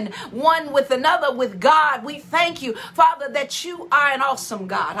communion one with another, with God. We thank you, Father, that you are an awesome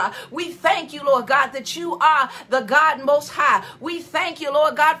God. We thank you, Lord God, that you are the God Most High. We thank you,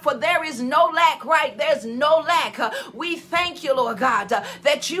 Lord God, for there is no lack, right? There's no lack. We thank you, Lord God,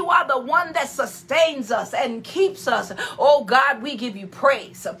 that you are the one that sustains us and keeps us. Oh God, we give you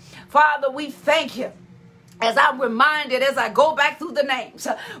praise. Father, we thank you. As I'm reminded, as I go back through the names,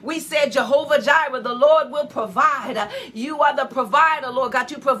 we said Jehovah Jireh, the Lord will provide. You are the provider, Lord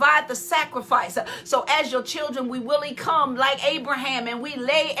God. You provide the sacrifice. So as your children, we really come like Abraham, and we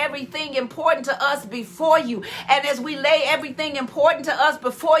lay everything important to us before you. And as we lay everything important to us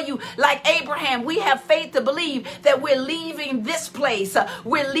before you, like Abraham, we have faith to believe that we're leaving this place.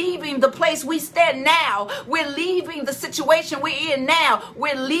 We're leaving the place we stand now. We're leaving the situation we're in now.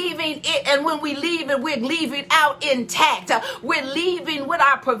 We're leaving it. And when we leave it, we're leaving it out intact. We're leaving with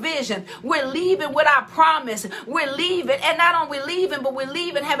our provision. We're leaving with our promise. We're leaving, and not only leaving, but we're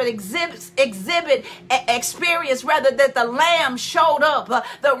leaving having experience rather that the lamb showed up.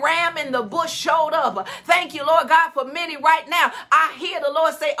 The ram in the bush showed up. Thank you, Lord God, for many right now. I hear the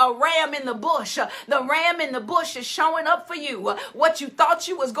Lord say a ram in the bush. The ram in the bush is showing up for you. What you thought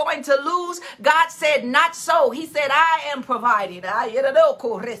you was going to lose, God said not so. He said, I am providing.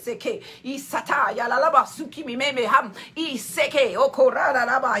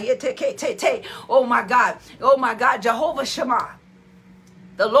 Oh my God. Oh my God. Jehovah Shammah.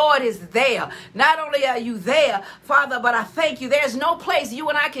 The Lord is there. Not only are you there, Father, but I thank you. There's no place you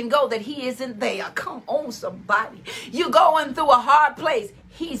and I can go that he isn't there. Come on, somebody. You're going through a hard place.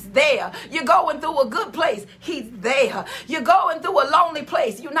 He's there. You're going through a good place. He's there. You're going through a lonely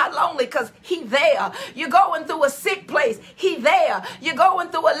place. You're not lonely because he's there. You're going through a sick place. He's there. You're going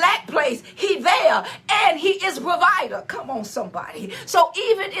through a lack place. He's there. And he is provider. Come on, somebody. So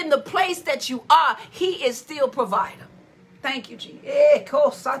even in the place that you are, he is still provider. Thank you, Jesus.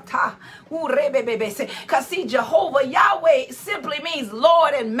 Because see, Jehovah, Yahweh simply means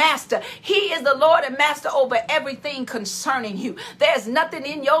Lord and Master. He is the Lord and Master over everything concerning you. There's nothing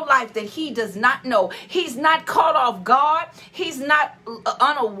in your life that he does not know. He's not caught off guard. He's not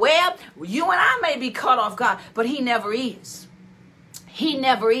unaware. You and I may be caught off guard, but he never is. He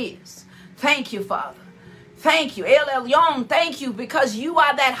never is. Thank you, Father. Thank you. El Elyon, thank you, because you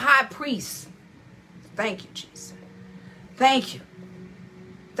are that high priest. Thank you, Jesus. Thank you.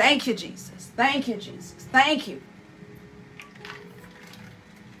 Thank you, Jesus. Thank you, Jesus. Thank you.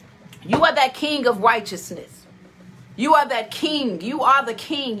 You are that King of righteousness. You are that King. You are the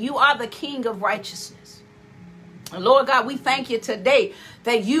King. You are the King of righteousness. And Lord God, we thank you today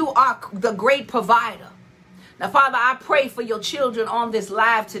that you are the great provider. Now, Father, I pray for your children on this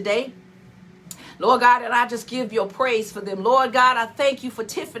live today. Lord God, and I just give your praise for them. Lord God, I thank you for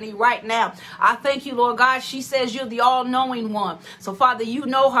Tiffany right now. I thank you, Lord God. She says you're the all-knowing one. So, Father, you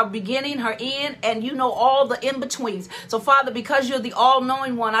know her beginning, her end, and you know all the in-betweens. So, Father, because you're the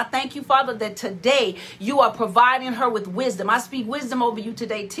all-knowing one, I thank you, Father, that today you are providing her with wisdom. I speak wisdom over you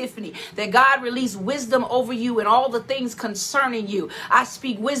today, Tiffany, that God release wisdom over you and all the things concerning you. I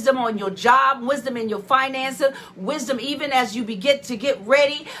speak wisdom on your job, wisdom in your finances, wisdom even as you begin to get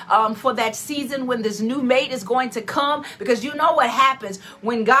ready for that season when this new mate is going to come, because you know what happens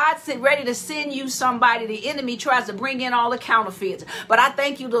when God's ready to send you somebody, the enemy tries to bring in all the counterfeits. But I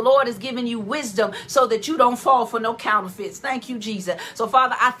thank you, the Lord is giving you wisdom so that you don't fall for no counterfeits. Thank you, Jesus. So,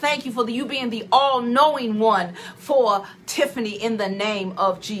 Father, I thank you for you being the all-knowing one for Tiffany in the name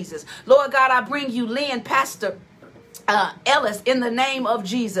of Jesus. Lord God, I bring you Lynn, Pastor Ellis, in the name of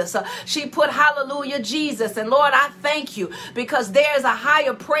Jesus. She put hallelujah Jesus, and Lord, I thank you because there's a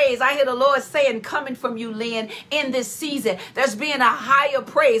higher praise. I hear the Lord saying coming from you, Lynn, in this season. There's being a higher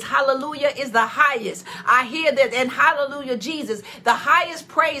praise. Hallelujah is the highest. I hear that, and hallelujah Jesus, the highest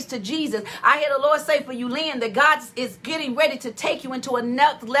praise to Jesus. I hear the Lord say for you, Lynn, that God is getting ready to take you into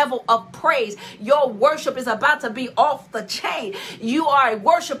another level of praise. Your worship is about to be off the chain. You are a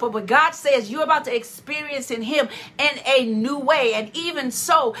worshiper, but God says you're about to experience in him in a new way. And even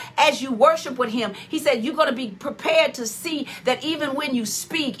so, as you worship with him, he said you're going to be prepared to see that even when you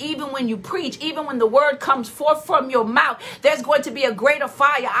speak, even when you preach, even when the word comes forth from your mouth, there's going to be a greater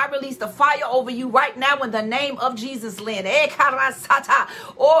fire. I release the fire over you right now in the name of Jesus, Lynn. I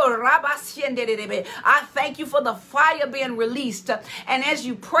thank you for the fire being released. And as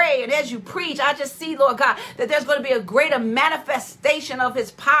you pray and as you preach, I just see, Lord God, that there's going to be a greater manifestation of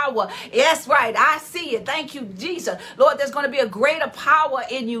his power. Yes, right. I see it. Thank you, Jesus. Lord, there's going to be a greater power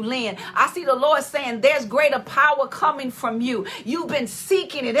in you, Lynn. I see the Lord saying there's greater power coming from you. You've been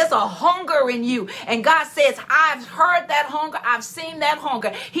seeking it. There's a hunger in you. And God says, I've heard that hunger. I've seen that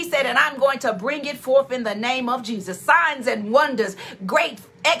hunger. He said, and I'm going to bring it forth in the name of Jesus. Signs and wonders, great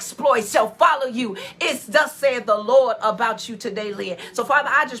exploits shall follow you. It's thus saith the Lord about you today, Lynn. So, Father,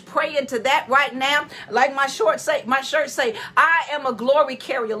 I just pray into that right now. Like my shirt say, I am a glory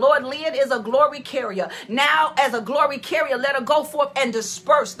carrier. Lord, Lynn is a glory carrier. Now, as a glory carrier, let her go forth and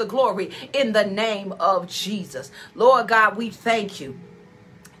disperse the glory in the name of Jesus. Lord God, we thank you.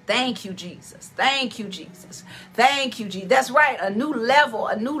 Thank you, Jesus. Thank you, Jesus. Thank you, Jesus. That's right. A new level,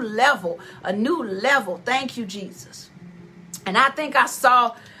 a new level, a new level. Thank you, Jesus. And I think I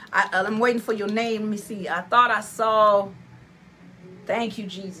saw, I'm waiting for your name. Let me see. I thought I saw, thank you,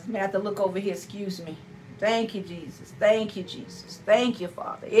 Jesus. May I have to look over here. Excuse me. Thank you, Jesus. Thank you, Jesus. Thank you,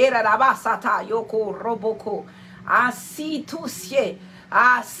 Father. I see Tanya,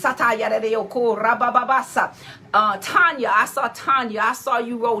 I saw Tanya. I saw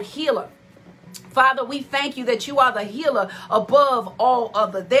you wrote healer. Father, we thank you that you are the healer above all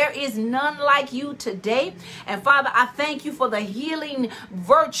other. There is none like you today. And Father, I thank you for the healing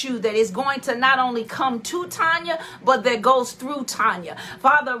virtue that is going to not only come to Tanya, but that goes through Tanya.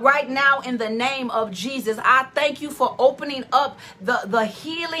 Father, right now in the name of Jesus, I thank you for opening up the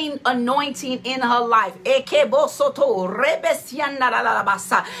healing anointing in her life.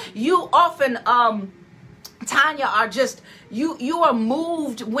 You often, Tanya, are just, you are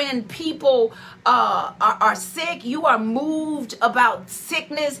moved when people are sick. You are moved about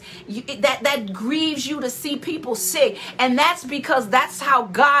sickness. That grieves you to see people sick. And that's because that's how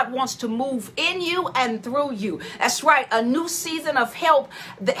God wants to move in you and through you. That's right. A new season of health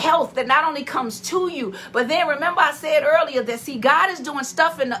that not only comes to you, but then remember I said earlier that, see, God is doing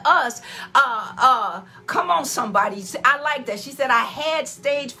stuff in us. Come on, somebody. I like that. She said, I had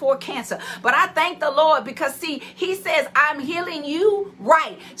stage 4 cancer, but I thank the Lord because, see, he says, I'm healing you,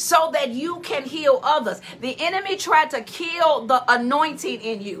 right, so that you can heal others. The enemy tried to kill the anointing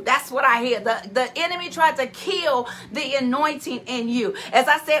in you. That's what I hear. The enemy tried to kill the anointing in you. As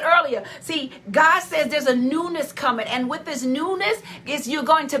I said earlier, see, God says there's a newness coming, and with this newness is you're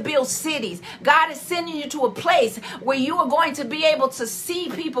going to build cities. God is sending you to a place where you are going to be able to see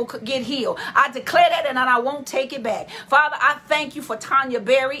people get healed. I declare that, and I won't take it back. Father, I thank you for Tanya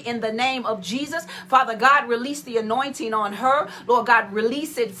Berry in the name of Jesus. Father God, release the anointing on her. Lord God,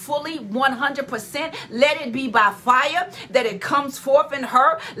 release it fully, 100%. Let it be by fire, that it comes forth in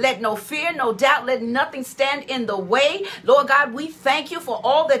her. Let no fear, no doubt, let nothing stand in the way. Lord God, we thank you for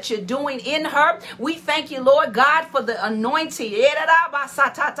all that you're doing in her. We thank you, Lord God, for the anointing.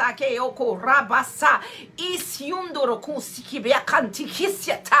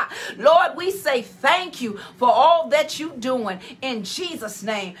 Lord, we say thank you for all that you're doing in Jesus'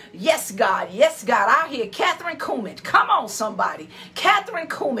 name. Yes, God. Yes, God. I hear Catherine Coomage. Come on, somebody. Catherine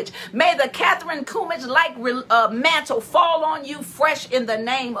Coomage. May the Catherine Coomage like mantle fall on you fresh in the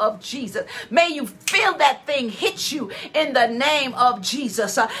name of Jesus. May you feel that thing hit you in the name of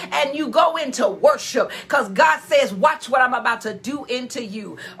Jesus. And you go into worship, because God says, watch what I'm about to do into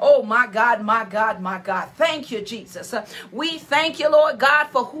you. Oh, my God, my God, my God. Thank you, Jesus. We thank you, Lord God,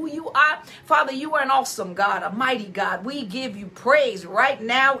 for who you are. Father, you are an awesome God, a mighty God. We give you praise right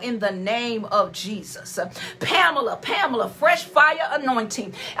now in the name of Jesus. Pamela, fresh fire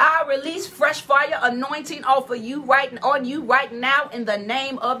anointing. I release fresh fire anointing off of you on you right now in the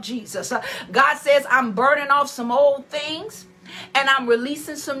name of Jesus. God says, I'm burning off some old things, and I'm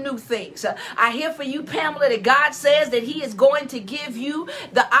releasing some new things. I hear for you, Pamela, that God says that he is going to give you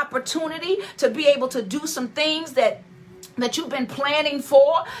the opportunity to be able to do some things that you've been planning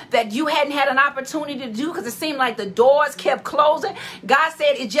for, that you hadn't had an opportunity to do because it seemed like the doors kept closing. God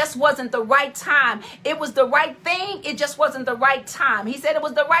said it just wasn't the right time. It was the right thing. It just wasn't the right time. He said it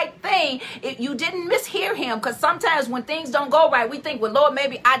was the right thing. You didn't mishear him, because sometimes when things don't go right, we think, well, Lord,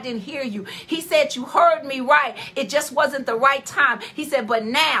 maybe I didn't hear you. He said, you heard me right. It just wasn't the right time. He said, but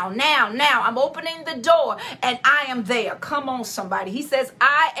now, I'm opening the door and I am there. Come on, somebody. He says,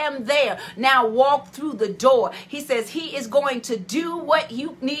 I am there. Now walk through the door. He says he is going to do what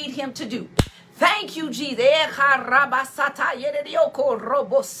you need him to do. Thank you, Jesus. I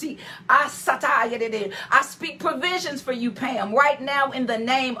speak provisions for you, Pam, right now in the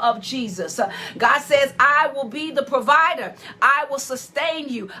name of Jesus. God says, I will be the provider. I will sustain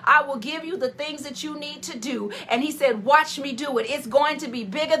you. I will give you the things that you need to do. And he said, watch me do it. It's going to be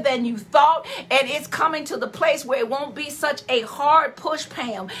bigger than you thought. And it's coming to the place where it won't be such a hard push,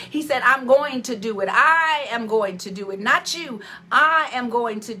 Pam. He said, I'm going to do it. I am going to do it. Not you. I am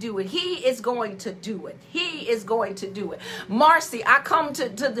going to do it. He is going to do it. He is going to do it. Marcy, I come to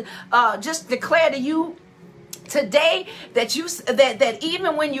just declare to you today that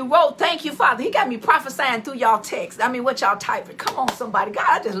even when you wrote, thank you, Father, he got me prophesying through y'all text. I mean, what y'all typing? Come on, somebody. God,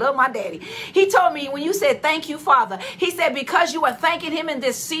 I just love my daddy. He told me when you said, thank you, Father, he said, because you are thanking him in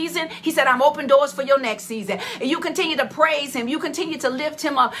this season, he said, I'm open doors for your next season. And you continue to praise him. You continue to lift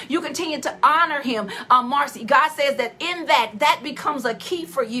him up. You continue to honor him. Marcy, God says that in that becomes a key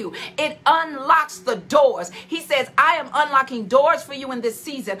for you. It unlocks the doors. He says, I am unlocking doors for you in this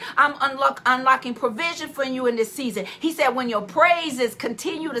season. I'm unlocking provision for you in this season. He said, when your praises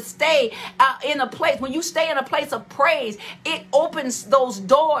continue to stay in a place, when you stay in a place of praise, it opens those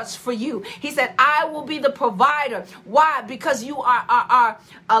doors for you. He said, I will be the provider. Why? Because you are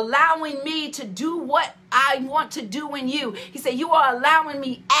allowing me to do what I want to do in you. He said, you are allowing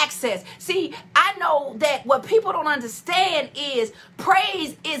me access. See, I know that what people don't understand is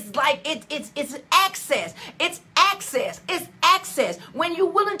praise is like it's access. It's access. It's access. When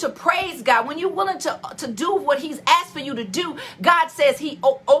you're willing to praise God, when you're willing to do what he's asked for you to do, God says he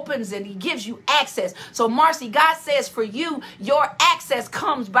opens and he gives you access. So Marcy, God says for you, your access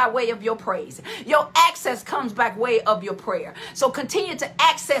comes by way of your praise. Your access comes by way of your prayer. So continue to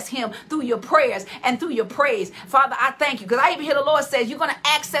access him through your prayers and through your praise. Father, I thank you, because I even hear the Lord says you're going to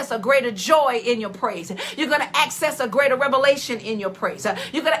access a greater joy in your praise. You're going to access a greater revelation in your praise.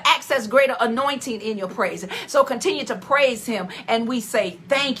 You're going to access greater anointing in your praise. So continue to praise him, and we say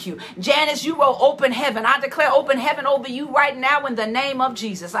thank you. Janice, you wrote open heaven. I declare open heaven over you right now in the name of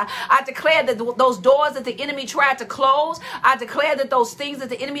Jesus. I declare that those doors that the enemy tried to close, I declare that those things that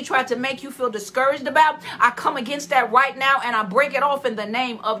the enemy tried to make you feel discouraged about, I come against that right now and I break it off in the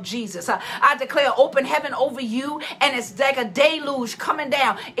name of Jesus. I declare open heaven over you, and it's like a deluge coming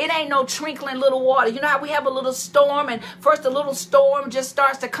down. It ain't no trickling little water. You know how we have a little storm, and first a little storm just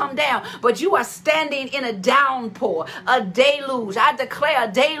starts to come down, but you are standing in a downpour, a deluge. deluge. I declare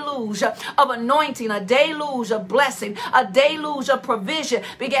a deluge of anointing, a deluge of blessing, a deluge of provision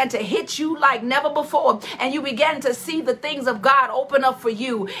began to hit you like never before. And you began to see the things of God open up for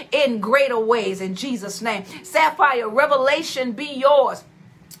you in greater ways in Jesus' name. Sapphire, revelation be yours.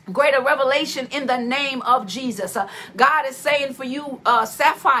 Greater revelation in the name of Jesus. God is saying for you,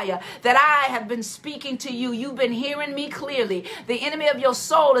 Sapphire, that I have been speaking to you. You've been hearing me clearly. The enemy of your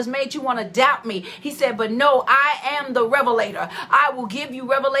soul has made you want to doubt me. He said, but no, I am the revelator. I will give you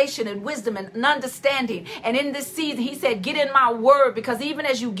revelation and wisdom and understanding. And in this season, he said, get in my word, because even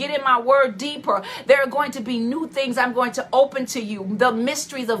as you get in my word deeper, there are going to be new things I'm going to open to you. The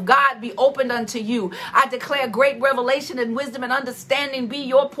mysteries of God be opened unto you. I declare great revelation and wisdom and understanding be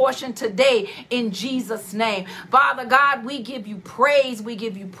your portion today in Jesus' name. Father God, we give you praise. We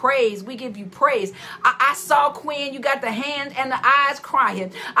give you praise. We give you praise. I saw, Queen, you got the hands and the eyes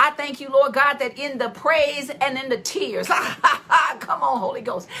crying. I thank you, Lord God, that in the praise and in the tears, come on, Holy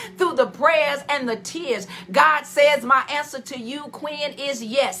Ghost, through the prayers and the tears, God says, my answer to you, Queen, is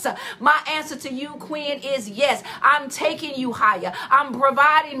yes. My answer to you, Queen, is yes. I'm taking you higher. I'm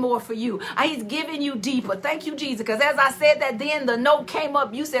providing more for you. He's giving you deeper. Thank you, Jesus. Because as I said that, then the note came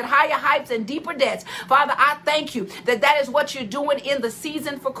up. You said higher heights and deeper depths. Father, I thank you that that is what you're doing in the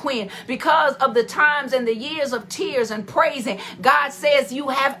season for Queen. Because of the times and the years of tears and praising, God says you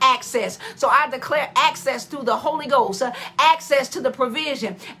have access. So I declare access through the Holy Ghost, access to the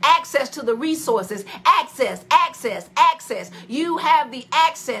provision, access to the resources, access. You have the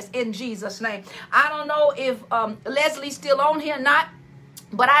access in Jesus' name. I don't know if Leslie's still on here or not,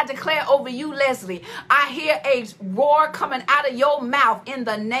 but I declare over you, Leslie, I hear a roar coming out of your mouth in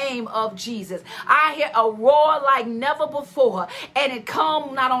the name of Jesus. I hear a roar like never before. And it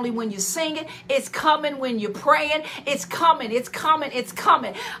comes not only when you're singing, it's coming when you're praying. It's coming, it's coming, it's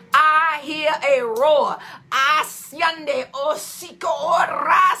coming. I hear a roar. Asyande osiko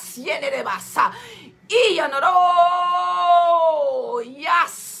orasyene de basa. Iyanoro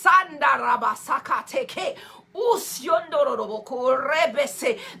yasanda rabasaka teke.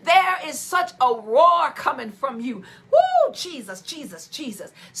 There is such a roar coming from you. Woo, Jesus, Jesus,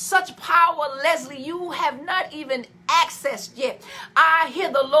 Jesus. Such power, Leslie, you have not even accessed yet. I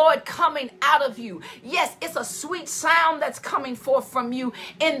hear the Lord coming out of you. Yes, it's a sweet sound that's coming forth from you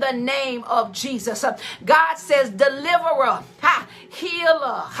in the name of Jesus. God says deliverer,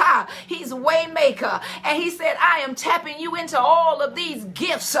 healer, he's waymaker. And he said, I am tapping you into all of these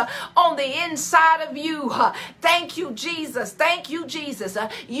gifts on the inside of you. Thank you, Jesus. Thank you, Jesus.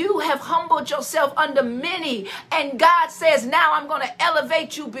 You have humbled yourself under many, and God says, now I'm going to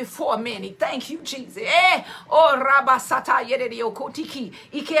elevate you before many. Thank you, Jesus.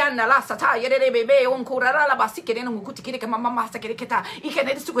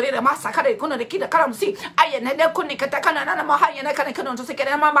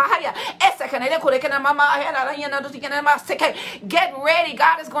 Get ready.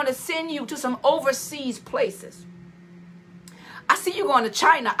 God is going to send you to some overseas places. I see you going to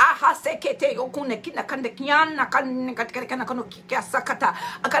China. I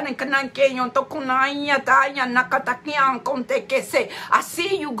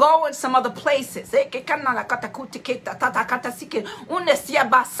see you going some other places.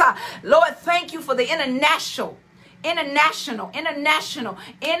 Lord, thank you for the international.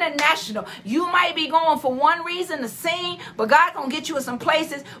 You might be going for one reason to sing, but God's going to get you in some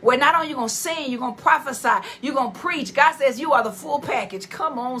places where not only you're going to sing, you're going to prophesy, you're going to preach. God says you are the full package.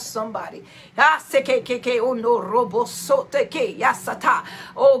 Come on, somebody.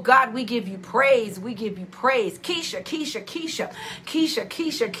 Oh, God, we give you praise. We give you praise. Keisha.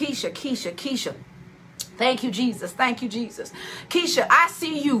 Thank you, Jesus. Thank you, Jesus. Keisha, I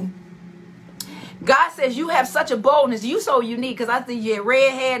see you. God says you have such a boldness. You so unique, because I think you had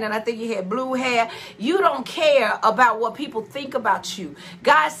red hair and I think you had blue hair. You don't care about what people think about you.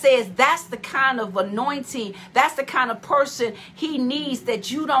 God says that's the kind of anointing, that's the kind of person he needs, that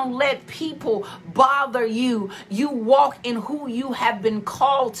you don't let people bother you. You walk in who you have been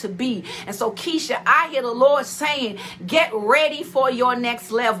called to be. And so, Keisha, I hear the Lord saying, get ready for your next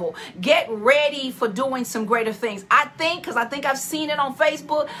level. Get ready for doing some greater things. I think, because I think I've seen it on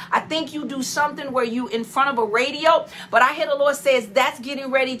Facebook, I think you do something where you in front of a radio, but I hear the Lord says that's getting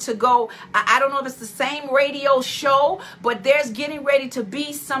ready to go. I don't know if it's the same radio show, but there's getting ready to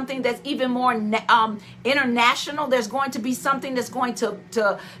be something that's even more international. There's going to be something that's going to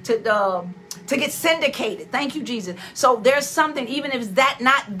get syndicated. Thank you, Jesus. So there's something, even if it's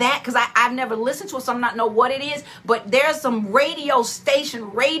not that, because I've never listened to it, so I'm not know what it is, but there's some radio station,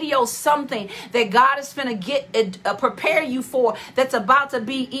 something that God is finna get prepare you for, that's about to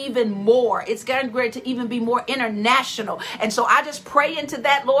be even more. It's going declaring it to even be more international. And so I just pray into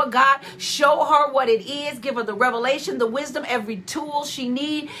that, Lord God. Show her what it is. Give her the revelation, the wisdom, every tool she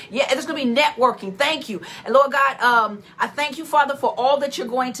needs. Yeah, it's going to be networking. Thank you. And Lord God, I thank you, Father, for all that you're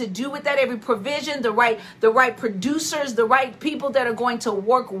going to do with that, every provision, the right producers, the right people that are going to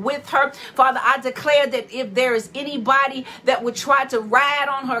work with her. Father, I declare that if there is anybody that would try to ride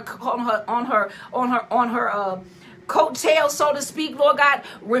on her coattails, so to speak, Lord God,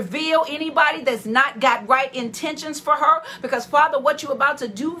 reveal anybody that's not got right intentions for her, because Father, what you're about to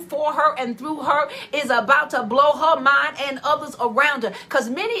do for her and through her is about to blow her mind and others around her, because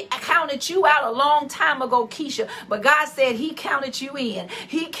many counted you out a long time ago, Keisha, but God said he counted you in.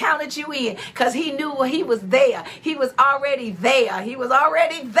 He counted you in because he knew he was there. He was already there. He was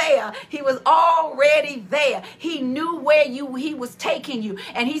already there. He was already there. He knew where he was taking you,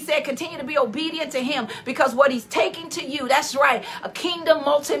 and he said continue to be obedient to him, because what he's taking to you, that's right, a kingdom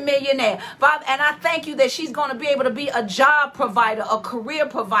multimillionaire, Father. And I thank you that she's going to be able to be a job provider, a career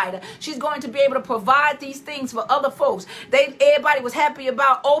provider. She's going to be able to provide these things for other folks. Everybody was happy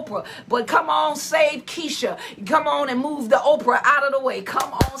about Oprah, but come on, save Keisha. Come on and move the Oprah out of the way.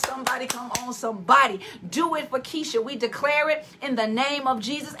 Come on, somebody. Come on, somebody. Do it for Keisha. We declare it in the name of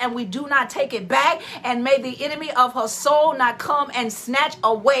Jesus, and we do not take it back. And may the enemy of her soul not come and snatch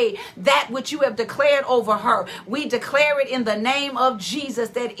away that which you have declared over her. We declare it in the name of Jesus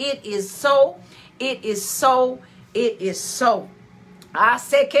that it is so, it is so, it is so.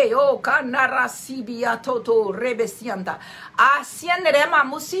 Aseke o kanara sibia toto rebesianda. Asiende rema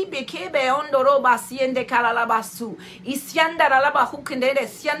musibe kebe ondoro basiende kalalabasu. Isianda ralaba hukende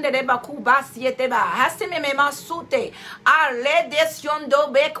siende reba kubasiete ba. Hasime me masute. Ale desiondo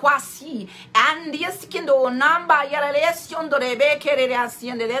be kwasi. Andi skindo namba yala lesiondo rebe kerere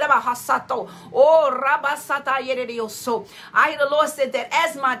asiende reba hasato. O rabasata yererioso. I hear the Lord said that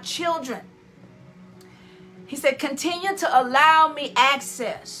as my children, he said, continue to allow me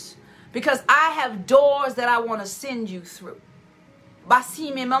access, because I have doors that I want to send you through. Many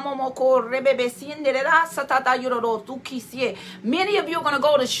of you are going to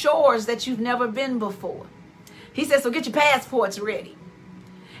go to shores that you've never been before. He said, so get your passports ready.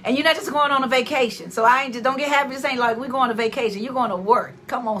 And you're not just going on a vacation. So don't get happy. This ain't like we're going on a vacation. You're going to work.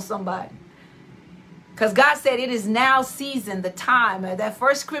 Come on, somebody. Because God said it is now season, the time. That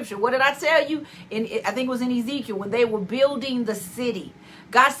first scripture, what did I tell you? I think it was in Ezekiel, when they were building the city.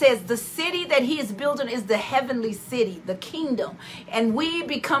 God says the city that he is building is the heavenly city, the kingdom. And we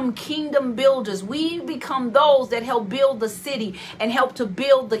become kingdom builders. We become those that help build the city and help to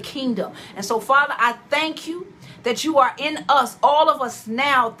build the kingdom. And so, Father, I thank you that you are in us, all of us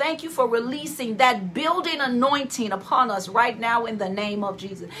now. Thank you for releasing that building anointing upon us right now in the name of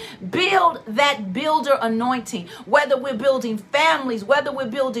Jesus. Build that builder anointing, whether we're building families, whether we're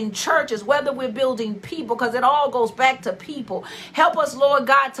building churches, whether we're building people, because it all goes back to people. Help us, Lord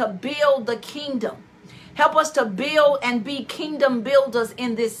God, to build the kingdom. Help us to build and be kingdom builders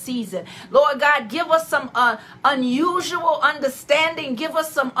in this season. Lord God, give us some unusual understanding. Give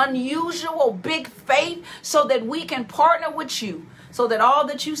us some unusual big faith so that we can partner with you, so that all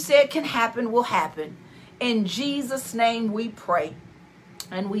that you said can happen will happen. In Jesus' name we pray.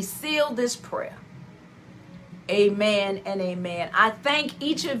 And we seal this prayer. Amen and amen. I thank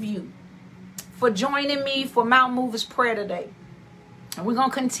each of you for joining me for Mount Movers prayer today. And we're going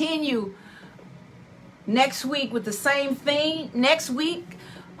to continue next week with the same thing. Next week,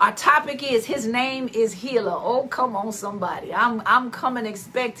 our topic is his name is healer. Oh, come on, somebody. I'm coming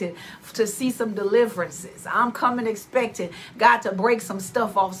expecting to see some deliverances. I'm coming expecting God to break some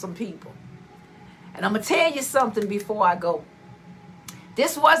stuff off some people. And I'm going to tell you something before I go.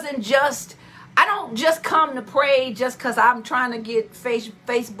 This wasn't just, I don't just come to pray just because I'm trying to get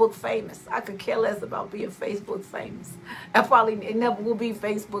Facebook famous. I could care less about being Facebook famous. It never will be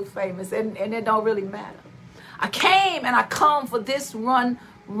Facebook famous, and it don't really matter. I came and I come for this one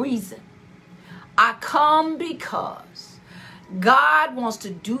reason. I come because God wants to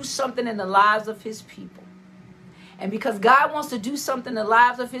do something in the lives of his people. And because God wants to do something in the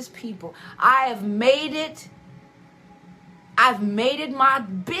lives of his people, I've made it my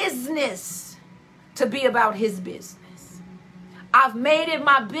business to be about his business. I've made it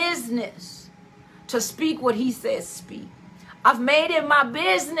my business to speak what he says speak. I've made it my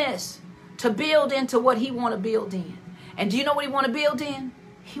business to build into what he want to build in. And do you know what he want to build in?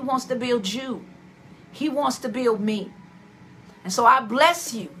 He wants to build you. He wants to build me. And so I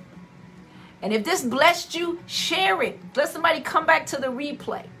bless you. And if this blessed you, share it. Let somebody come back to the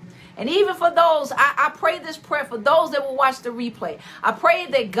replay And even for those, I pray this prayer for those that will watch the replay. I pray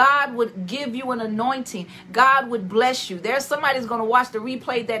that God would give you an anointing. God would bless you. There's somebody who's going to watch the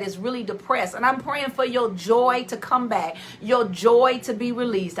replay that is really depressed. And I'm praying for your joy to come back, your joy to be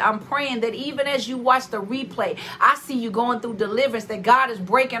released. I'm praying that even as you watch the replay, I see you going through deliverance, that God is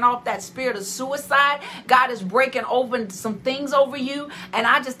breaking off that spirit of suicide. God is breaking open some things over you. And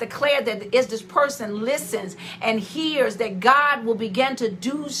I just declare that as this person listens and hears, that God will begin to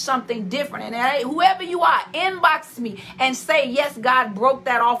do something different. And whoever you are, inbox me and say, yes, God broke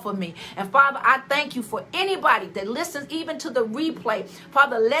that off of me. And Father, I thank you for anybody that listens even to the replay.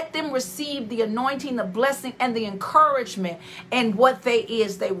 Father, let them receive the anointing, the blessing, and the encouragement in what they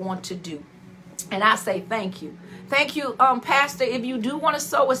want to do. And I say thank you. Thank you, Pastor. If you do want to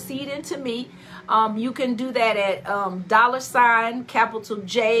sow a seed into me, you can do that at $, capital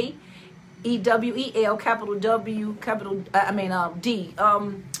J, EWEL, capital W, capital, D.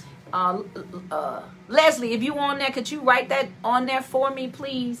 Leslie, if you on there, could you write that on there for me,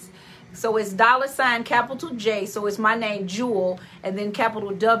 please? So it's $, capital J. So it's my name, Jewel, and then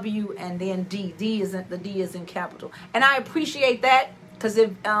capital W, and then D. The D is in capital. And I appreciate that, because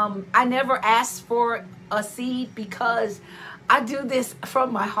if I never asked for a seed, because I do this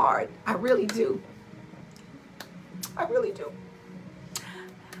from my heart. I really do. I really do.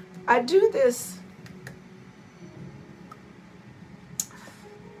 I do this.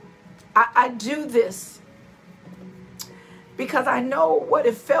 I do this because I know what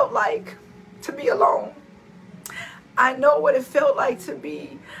it felt like to be alone. I know what it felt like to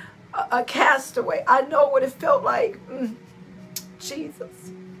be a castaway. I know what it felt like,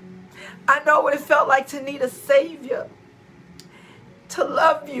 Jesus. I know what it felt like to need a savior, to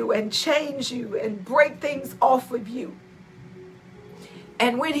love you and change you and break things off of you.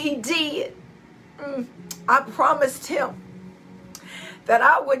 And when he did, I promised him that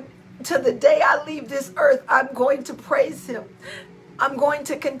I would, to the day I leave this earth, I'm going to praise him. I'm going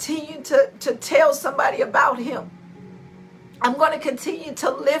to continue to tell somebody about him. I'm going to continue to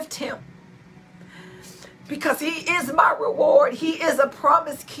lift him, because he is my reward. He is a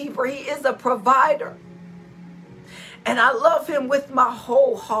promise keeper. He is a provider. And I love him with my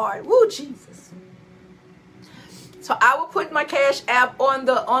whole heart. Woo, Jesus. So I will put my Cash App on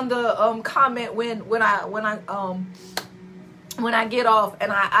the comment when I get off,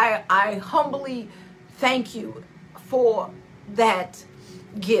 and I humbly thank you for that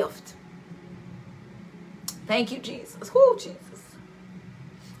gift. Thank you, Jesus. Woo, Jesus.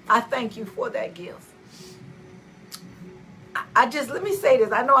 I thank you for that gift. Let me say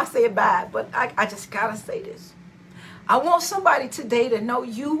this. I know I say it bad, but I just gotta say this. I want somebody today to know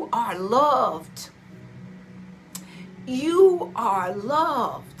you are loved. You are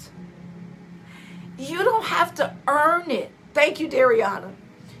loved. You don't have to earn it. Thank you, Dariana.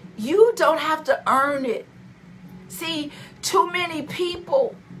 You don't have to earn it. See, too many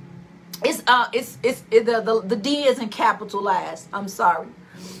people. The D is in capitalized. I'm sorry.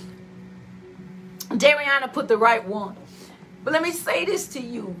 Dariana put the right one. But let me say this to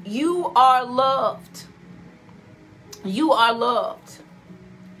you. You are loved. You are loved.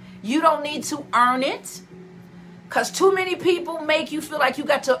 You don't need to earn it, because too many people make you feel like you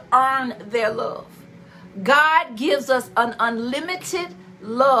got to earn their love. God gives us an unlimited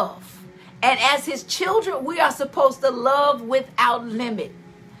love. And as his children, we are supposed to love without limit.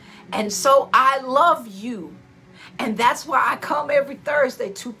 And so I love you. And that's why I come every Thursday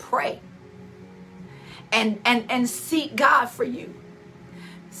to pray and seek God for you.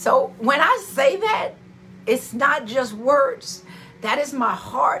 So when I say that, it's not just words. That is my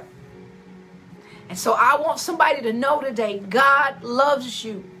heart. And so I want somebody to know today, God loves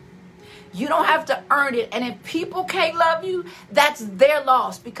you. You don't have to earn it. And if people can't love you, that's their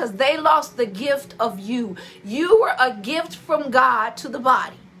loss, because they lost the gift of you. You were a gift from God to the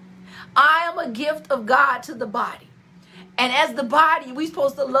body. I am a gift of God to the body. And as the body, we're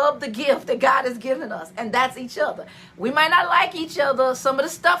supposed to love the gift that God has given us. And that's each other. We might not like each other. Some of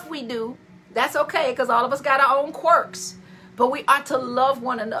the stuff we do, that's okay, because all of us got our own quirks. But we are to love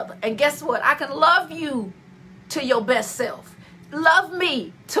one another. And guess what? I can love you to your best self. Love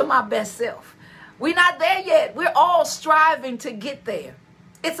me to my best self. We're not there yet. We're all striving to get there.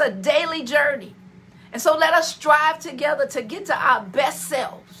 It's a daily journey. And so let us strive together to get to our best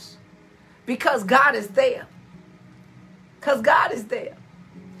selves, because God is there. Because God is there.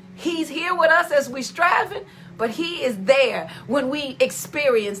 He's here with us as we're striving, but he is there when we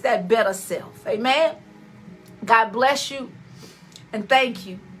experience that better self. Amen. God bless you and thank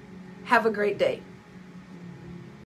you. Have a great day.